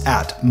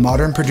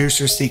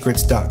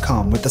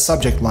podcast@modernproducersecrets.com with the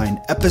subject line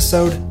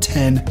Episode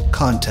 10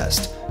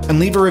 Contest and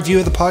leave a review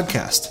of the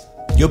podcast.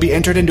 You'll be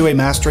entered into a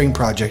Mastering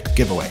Project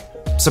giveaway.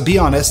 So be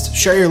honest,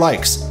 share your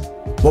likes,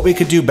 what we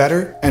could do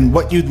better, and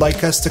what you'd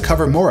like us to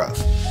cover more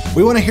of.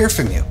 We want to hear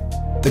from you.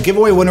 The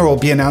giveaway winner will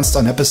be announced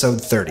on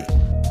episode 30.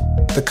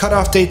 The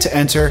cutoff date to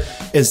enter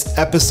is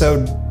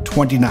episode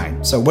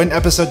 29. So when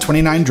episode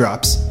 29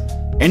 drops,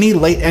 any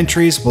late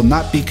entries will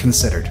not be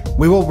considered.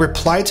 We will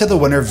reply to the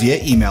winner via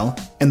email,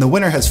 and the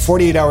winner has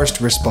 48 hours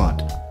to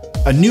respond.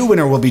 A new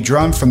winner will be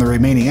drawn from the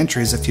remaining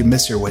entries if you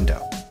miss your window.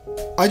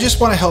 I just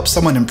want to help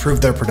someone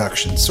improve their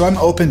production, so I'm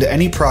open to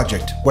any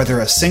project, whether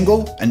a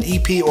single, an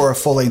EP, or a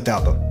full-length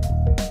album.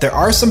 There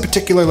are some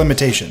particular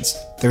limitations.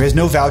 There is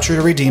no voucher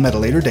to redeem at a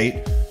later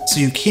date, so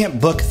you can't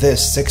book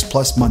this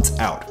 6+ months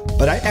out,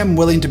 but I am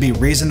willing to be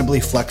reasonably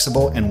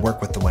flexible and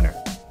work with the winner.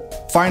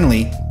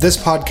 Finally, this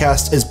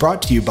podcast is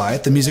brought to you by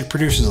the Music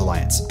Producers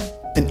Alliance,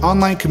 an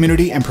online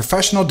community and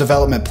professional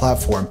development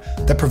platform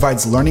that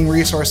provides learning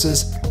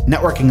resources,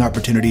 networking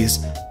opportunities,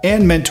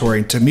 and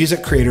mentoring to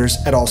music creators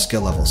at all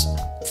skill levels.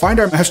 Find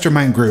our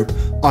mastermind group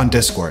on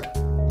Discord.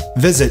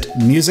 Visit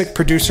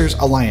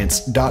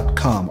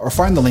musicproducersalliance.com or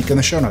find the link in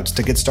the show notes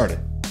to get started.